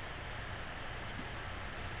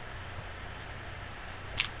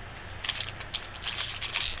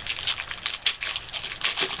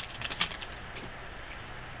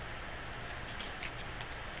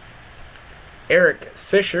 Eric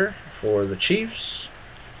Fisher for the Chiefs.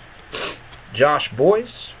 Josh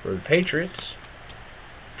Boyce for the Patriots.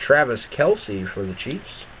 Travis Kelce for the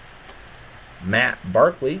Chiefs. Matt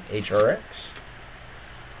Barkley, HRX.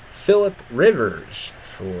 Phillip Rivers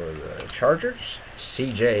for the Chargers.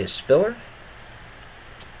 CJ Spiller.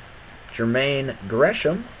 Jermaine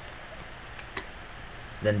Gresham.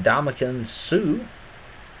 Then Ndamukong Suh.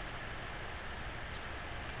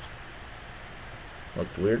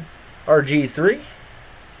 Looked weird. RG3.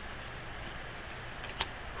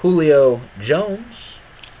 Julio Jones.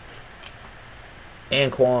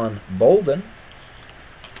 Anquan Bolden.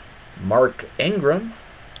 Mark Ingram.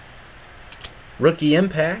 Rookie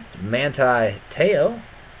impact, Manti Te'o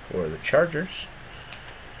for the Chargers.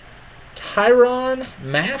 Tyrann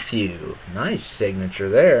Mathieu. Nice signature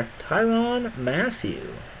there. Tyrann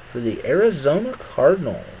Mathieu for the Arizona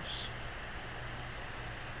Cardinals.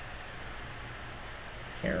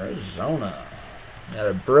 Arizona. Got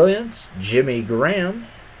a Brilliance, Jimmy Graham,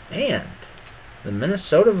 and the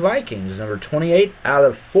Minnesota Vikings, number 28 out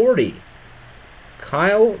of 40.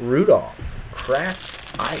 Kyle Rudolph,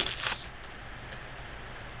 cracked ice.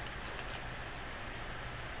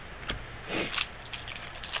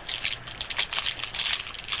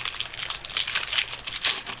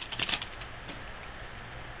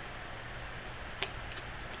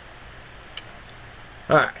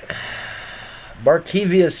 All right.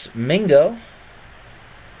 Barkevius Mingo.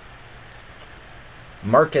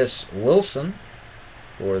 Marcus Wilson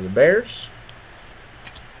for the Bears.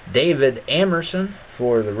 David Amerson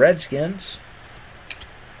for the Redskins.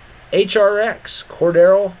 HRX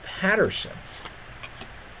Cordero Patterson.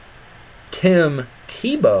 Tim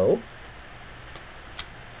Tebow.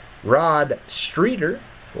 Rod Streeter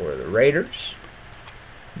for the Raiders.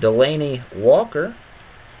 Delaney Walker.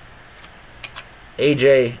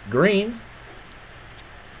 AJ Green.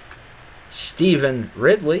 Stephen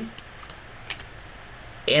Ridley.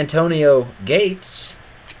 Antonio Gates.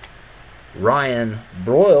 Ryan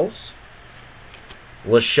Broyles.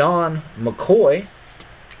 LaShawn McCoy.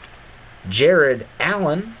 Jared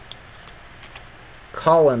Allen.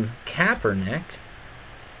 Colin Kaepernick.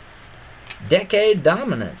 Decade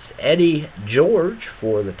Dominance, Eddie George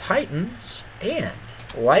for the Titans. And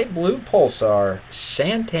light blue pulsar,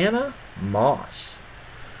 Santana Moss,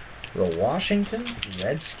 the Washington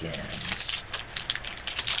Redskins.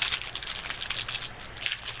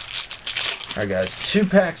 Alright guys, 2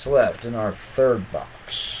 packs left in our third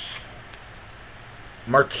box.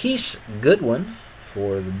 Marquise Goodwin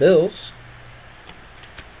for the Bills.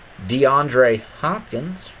 DeAndre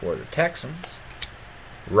Hopkins for the Texans.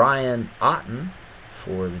 Ryan Otten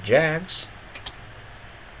for the Jags.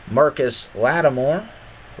 Marcus Lattimore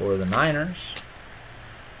for the Niners.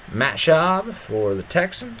 Matt Schaub for the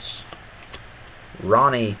Texans.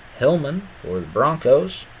 Ronnie Hillman for the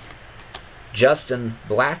Broncos. Justin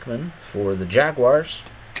Blackmon for the Jaguars.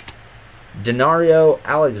 Denario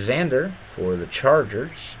Alexander for the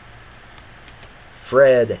Chargers.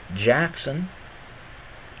 Fred Jackson.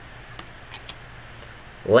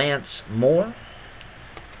 Lance Moore.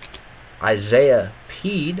 Isaiah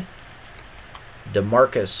Peed.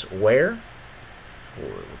 DeMarcus Ware for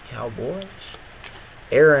the Cowboys.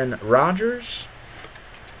 Aaron Rodgers.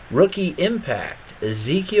 Rookie Impact,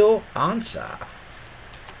 Ezekiel Ansah.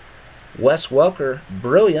 Wes Welker,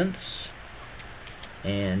 Brilliance.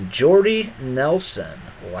 And Jordy Nelson,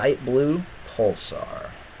 light blue pulsar.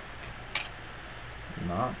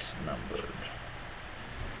 Not numbered.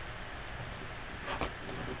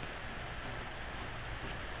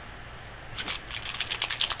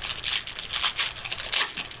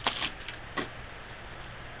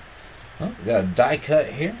 Oh, we got a die cut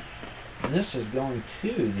here. And this is going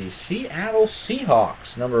to the Seattle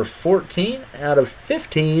Seahawks, number 14 out of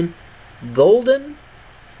 15, Golden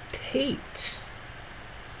Tate.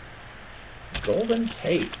 Golden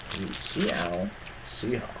Tate, the Seattle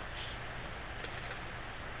Seahawks.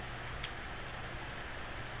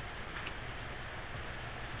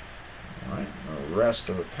 Alright, the rest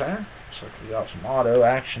of the pack. Looks like we got some auto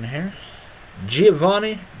action here.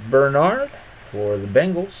 Giovanni Bernard for the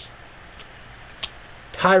Bengals.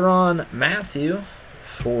 Tyrann Mathieu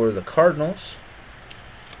for the Cardinals.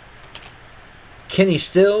 Kenny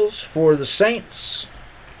Stills for the Saints.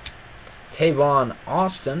 Tavon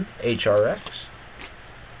Austin, HRX.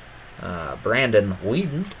 Brandon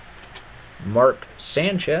Whedon. Mark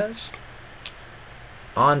Sanchez.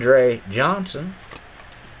 Andre Johnson.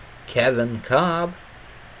 Kevin Cobb.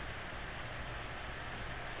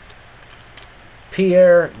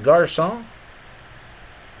 Pierre Garçon.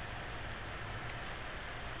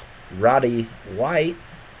 Roddy White.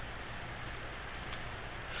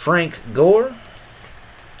 Frank Gore.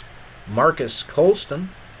 Marcus Colston.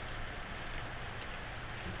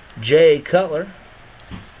 Jay Cutler.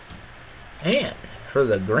 And for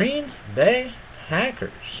the Green Bay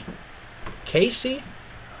Packers, Casey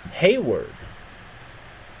Hayward.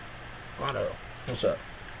 Auto. What's up?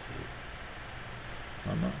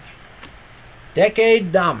 Not much.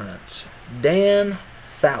 Decade Dominance, Dan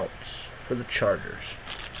Fouts for the Chargers.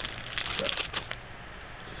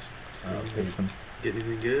 Get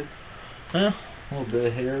anything good? A little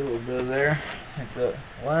bit here, a little bit there. I think the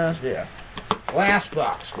last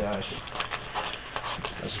box, guys.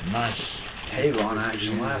 That's some nice Tavon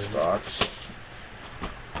action last box.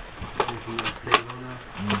 Anything else Tavon now?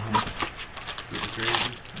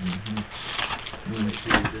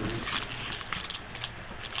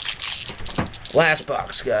 Last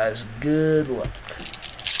box, guys. Good luck.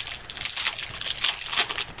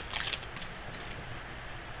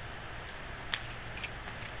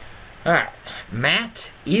 All right,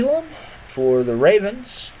 Matt Elam for the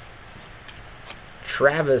Ravens.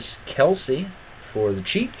 Travis Kelce for the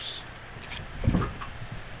Chiefs.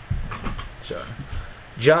 Sorry.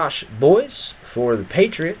 Josh Boyce for the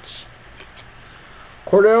Patriots.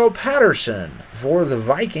 Cordero Patterson for the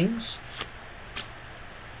Vikings.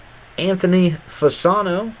 Anthony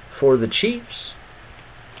Fasano for the Chiefs.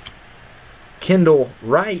 Kendall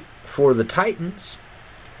Wright for the Titans.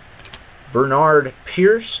 Bernard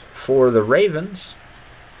Pierce for the Ravens.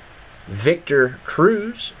 Victor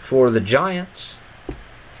Cruz for the Giants.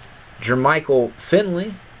 Jermichael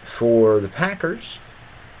Finley for the Packers.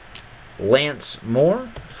 Lance Moore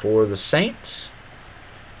for the Saints.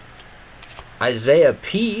 Isaiah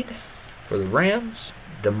Peed for the Rams.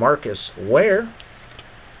 DeMarcus Ware.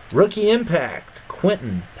 Rookie impact,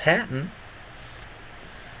 Quentin Patton.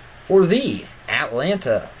 For the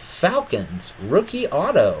Atlanta Falcons, rookie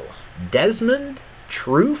auto, Desmond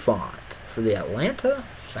Trufant for the Atlanta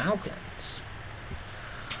Falcons.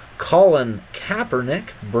 Colin Kaepernick,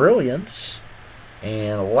 Brilliance.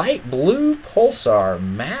 And light blue pulsar,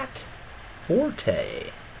 Matt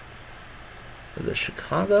Forte for the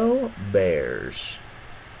Chicago Bears.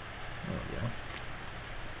 There we go.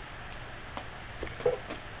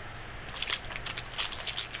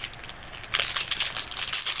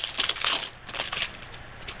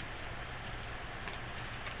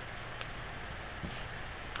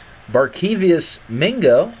 Barkevius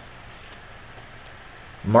Mingo,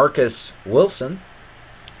 Marcus Wilson,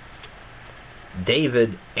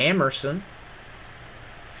 David Amerson,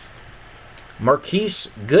 Marquise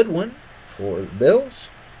Goodwin for the Bills,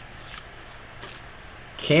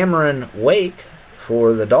 Cameron Wake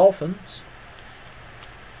for the Dolphins,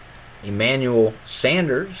 Emmanuel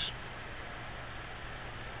Sanders,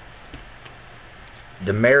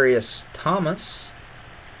 Demarius Thomas,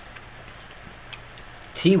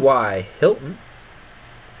 T.Y. Hilton,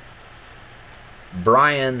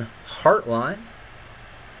 Brian Hartline,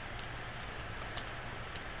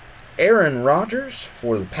 Aaron Rodgers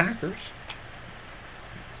for the Packers,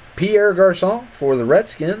 Pierre Garçon for the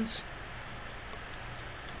Redskins,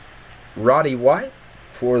 Roddy White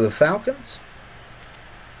for the Falcons,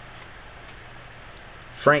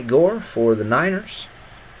 Frank Gore for the Niners,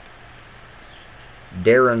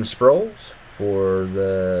 Darren Sproles for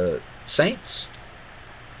the Saints,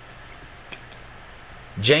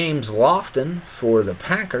 James Lofton for the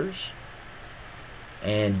Packers,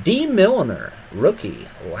 and D. Milliner, rookie,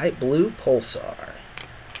 light blue pulsar.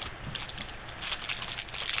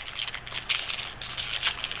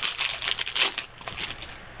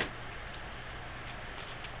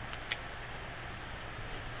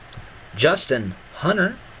 Justin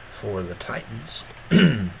Hunter for the Titans,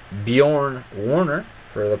 Bjorn Warner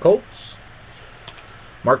for the Colts,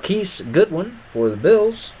 Marquise Goodwin for the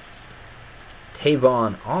Bills,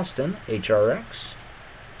 Tavon Austin, HRX.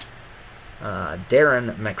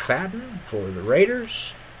 Darren McFadden for the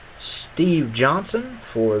Raiders. Steve Johnson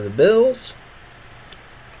for the Bills.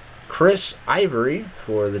 Chris Ivory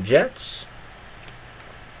for the Jets.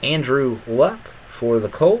 Andrew Luck for the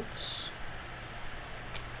Colts.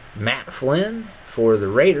 Matt Flynn for the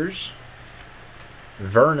Raiders.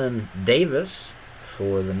 Vernon Davis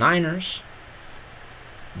for the Niners.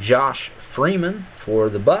 Josh Freeman for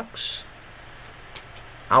the Bucks.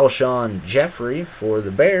 Alshon Jeffrey for the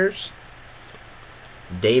Bears.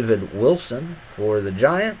 David Wilson for the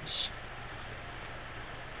Giants.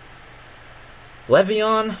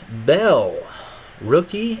 Le'Veon Bell,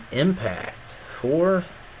 rookie impact for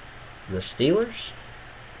the Steelers.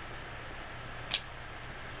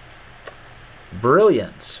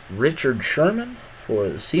 Brilliance, Richard Sherman for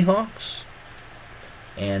the Seahawks.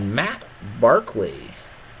 And Matt Barkley,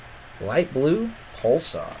 light blue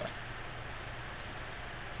pulsar.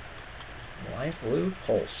 Light blue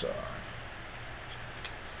pulsar.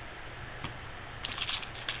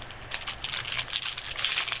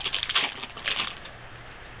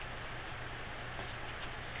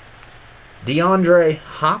 DeAndre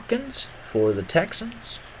Hopkins for the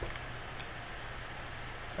Texans.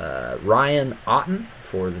 Ryan Otten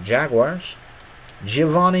for the Jaguars.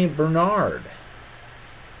 Giovanni Bernard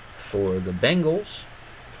for the Bengals.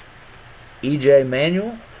 E.J.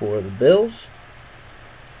 Manuel for the Bills.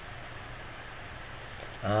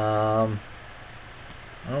 I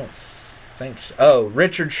don't think so. Oh,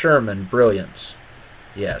 Richard Sherman, Brilliance.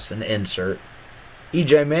 Yes, an insert.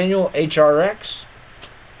 E.J. Manuel, HRX.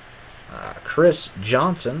 Chris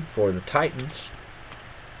Johnson for the Titans.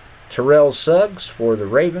 Terrell Suggs for the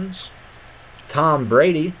Ravens. Tom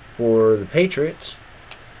Brady for the Patriots.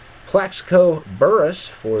 Plaxico Burress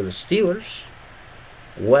for the Steelers.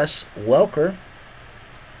 Wes Welker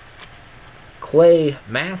Clay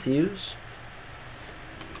Matthews,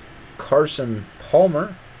 Carson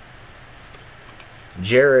Palmer,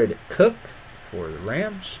 Jared Cook for the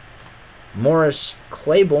Rams, Morris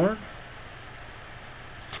Claiborne,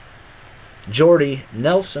 Jordy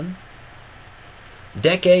Nelson,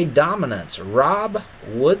 Decade Dominance, Rod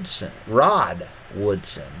Woodson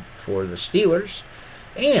for the Steelers,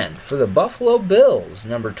 and for the Buffalo Bills,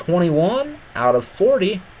 number 21 out of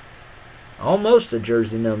 40, almost a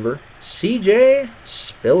jersey number, CJ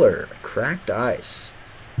Spiller, cracked ice.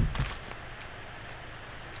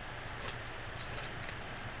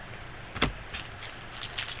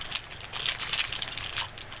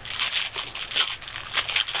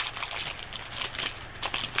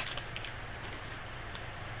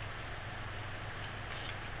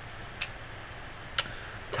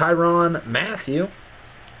 Tyrann Mathieu,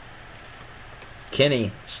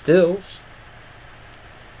 Kenny Stills,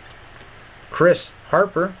 Chris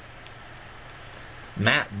Harper,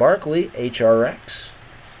 Matt Barkley, HRX,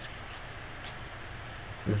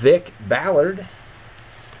 Vic Ballard,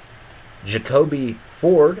 Jacoby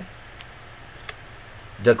Ford,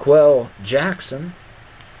 Daquell Jackson,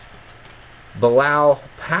 Bilal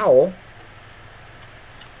Powell,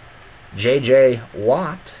 J.J.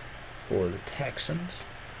 Watt for the Texans,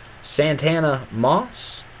 Santana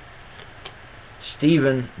Moss,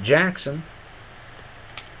 Steven Jackson,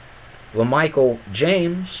 LaMichael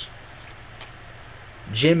James,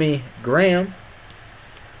 Jimmy Graham,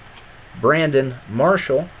 Brandon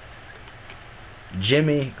Marshall,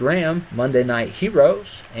 Jimmy Graham, Monday Night Heroes,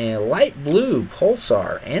 and light blue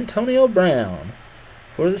Pulsar, Antonio Brown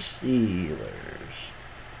for the Steelers.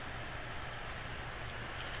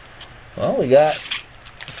 Well, we got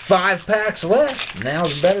 5 packs left.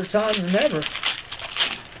 Now's a better time than ever.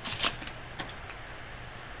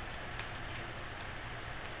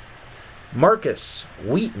 Marcus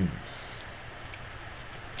Wheaton,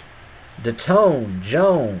 Datone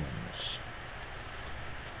Jones,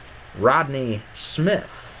 Rodney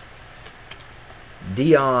Smith,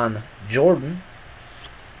 Dion Jordan,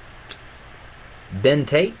 Ben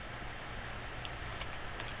Tate,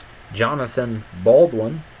 Jonathan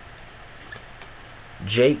Baldwin,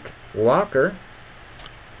 Jake Locker,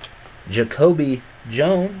 Jacoby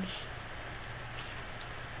Jones,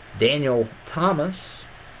 Daniel Thomas,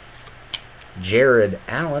 Jared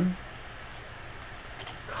Allen,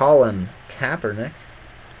 Colin Kaepernick,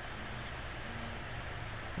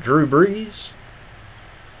 Drew Brees,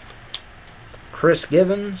 Chris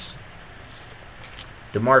Givens,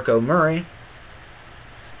 DeMarco Murray,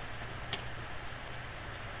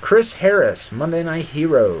 Chris Harris, Monday Night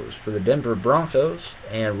Heroes for the Denver Broncos,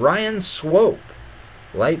 and Ryan Swope,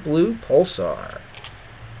 light blue Pulsar,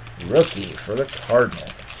 rookie for the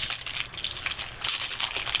Cardinals.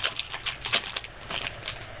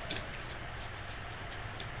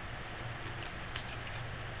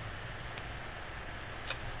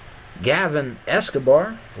 Gavin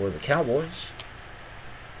Escobar for the Cowboys,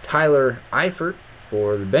 Tyler Eifert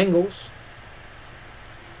for the Bengals,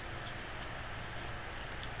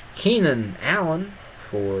 Keenan Allen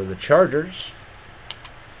for the Chargers,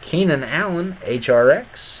 Keenan Allen,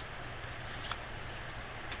 HRX,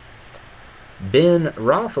 Ben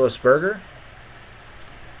Roethlisberger,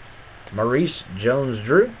 Maurice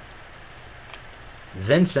Jones-Drew,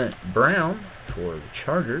 Vincent Brown for the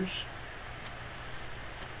Chargers,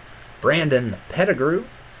 Brandon Pettigrew,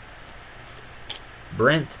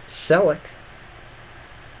 Brent Selleck,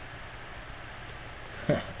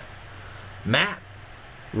 Matt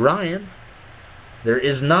Ryan. There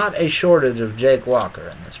is not a shortage of Jake Locker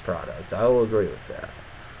in this product. I will agree with that.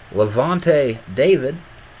 Levante David,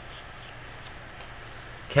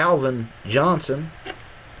 Calvin Johnson,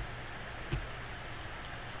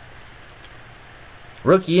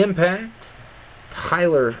 Rookie Impact,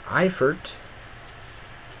 Tyler Eifert,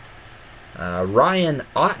 Ryan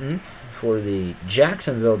Otten for the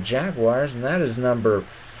Jacksonville Jaguars, and that is number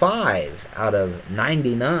 5 out of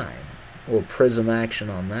 99. A little prism action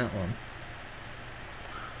on that one.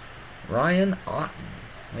 Ryan Otten.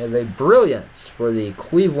 We have a brilliance for the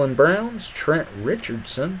Cleveland Browns, Trent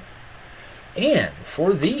Richardson. And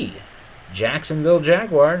for the Jacksonville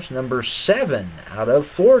Jaguars, number 7 out of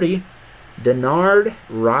 40, Denard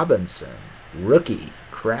Robinson, rookie,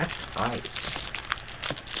 cracked ice.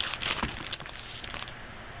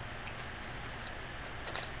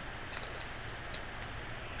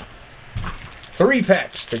 Three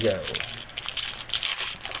packs to go.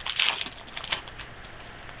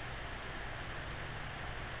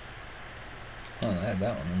 Oh, I had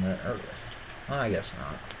that one in there early. Well, I guess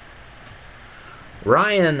not.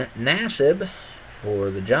 Ryan Nassib for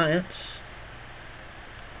the Giants.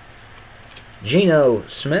 Geno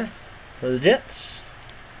Smith for the Jets.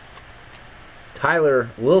 Tyler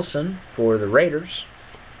Wilson for the Raiders.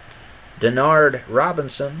 Denard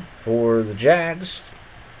Robinson for the Jags.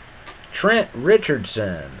 Trent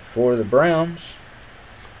Richardson for the Browns.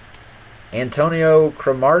 Antonio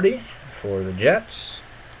Cromartie for the Jets.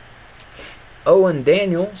 Owen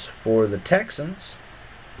Daniels for the Texans.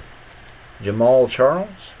 Jamal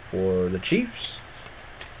Charles for the Chiefs.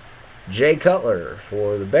 Jay Cutler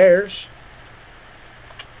for the Bears.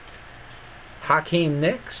 Hakeem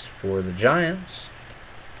Nicks for the Giants.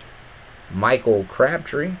 Michael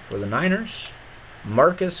Crabtree for the Niners.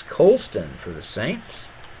 Marcus Colston for the Saints.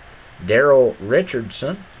 Darrell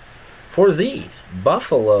Richardson for the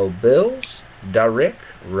Buffalo Bills. Derek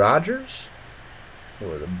Rogers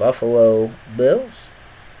for the Buffalo Bills.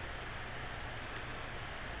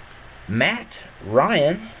 Matt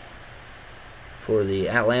Ryan for the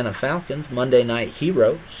Atlanta Falcons, Monday Night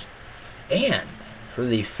Heroes. And for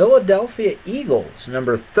the Philadelphia Eagles,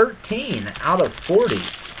 number 13 out of 40,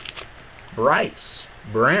 Bryce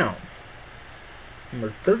Brown. Number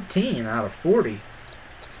 13 out of 40.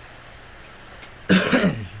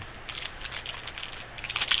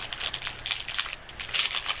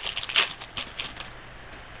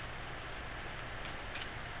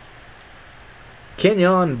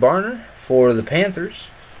 Kenyon Barner for the Panthers.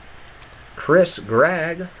 Chris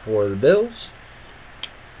Gregg for the Bills.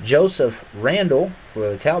 Joseph Randall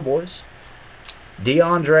for the Cowboys.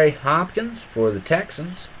 DeAndre Hopkins for the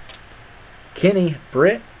Texans. Kenny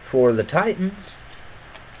Britt for the Titans.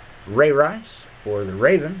 Ray Rice for the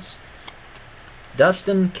Ravens.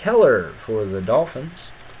 Dustin Keller for the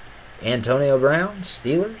Dolphins. Antonio Brown,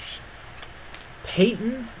 Steelers.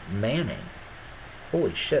 Peyton Manning.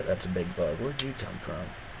 Holy shit, that's a big bug. Where'd you come from?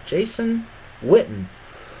 Jason Witten.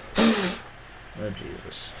 Oh,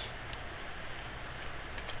 Jesus.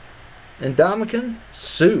 And Ndamukong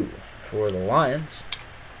Suh for the Lions.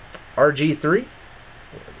 RG3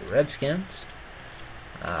 for the Redskins.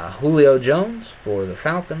 Julio Jones for the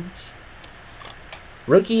Falcons.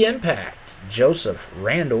 Rookie Impact, Joseph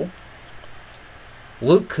Randall.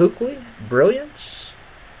 Luke Kuechly, Brilliance.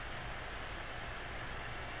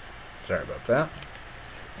 Sorry about that.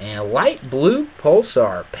 And Light Blue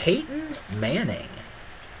Pulsar, Peyton Manning.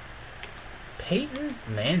 Peyton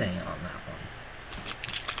Manning on that one.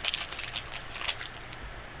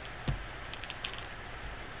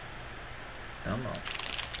 Come on.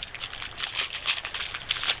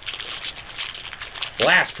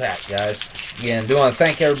 Last pack, guys. Again, do want to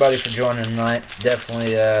thank everybody for joining tonight.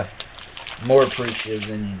 Definitely more appreciative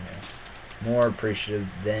than you know. More appreciative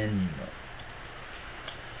than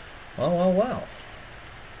you know. Well.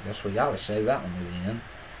 Guess we gotta save that one to the end.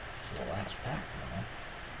 This is the last pack now.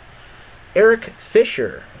 Eric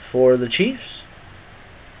Fisher for the Chiefs.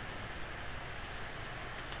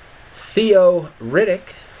 Theo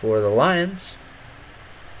Riddick for the Lions.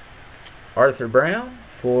 Arthur Brown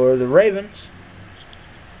for the Ravens.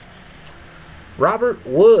 Robert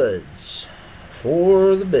Woods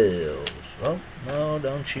for the Bills. Well, no,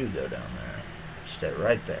 don't you go down there. Stay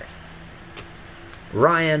right there.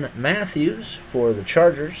 Ryan Matthews for the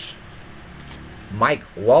Chargers. Mike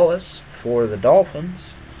Wallace for the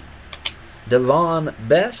Dolphins. Devon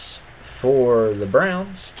Bess for the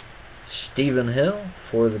Browns. Stephen Hill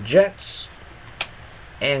for the Jets.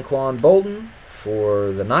 Anquan Bolden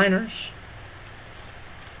for the Niners.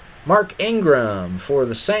 Mark Ingram for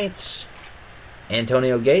the Saints.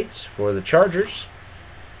 Antonio Gates for the Chargers.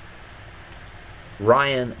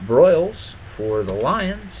 Ryan Broyles for the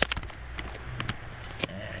Lions.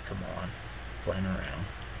 Come on, playing around.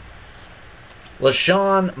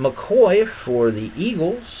 LaShawn McCoy for the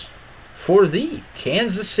Eagles. For the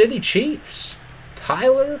Kansas City Chiefs,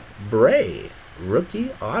 Tyler Bray,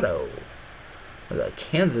 rookie auto. For the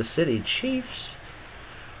Kansas City Chiefs,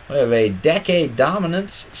 we have a decade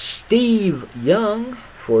dominance, Steve Young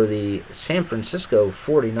for the San Francisco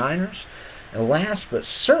 49ers. And last but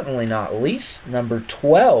certainly not least, number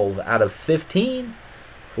 12 out of 15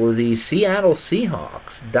 for the Seattle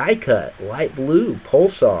Seahawks, die cut, light blue,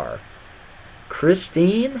 Pulsar,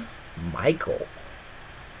 Christine Michael.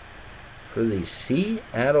 For the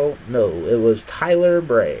Seattle, no, it was Tyler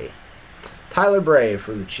Bray. Tyler Bray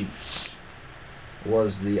for the Chiefs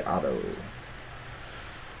was the auto.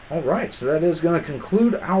 Alright, so that is going to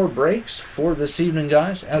conclude our breaks for this evening,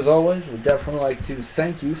 guys. As always, we'd definitely like to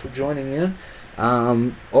thank you for joining in.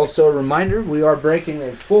 Also, a reminder, we are breaking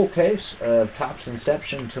a full case of Topps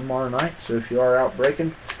Inception tomorrow night, so if you are out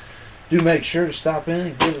breaking, do make sure to stop in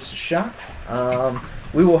and give us a shot.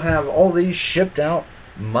 We will have all these shipped out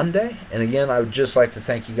Monday, and again, I would just like to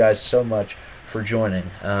thank you guys so much for joining.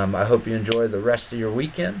 I hope you enjoy the rest of your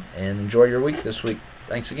weekend and enjoy your week this week.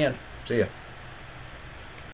 Thanks again. See ya.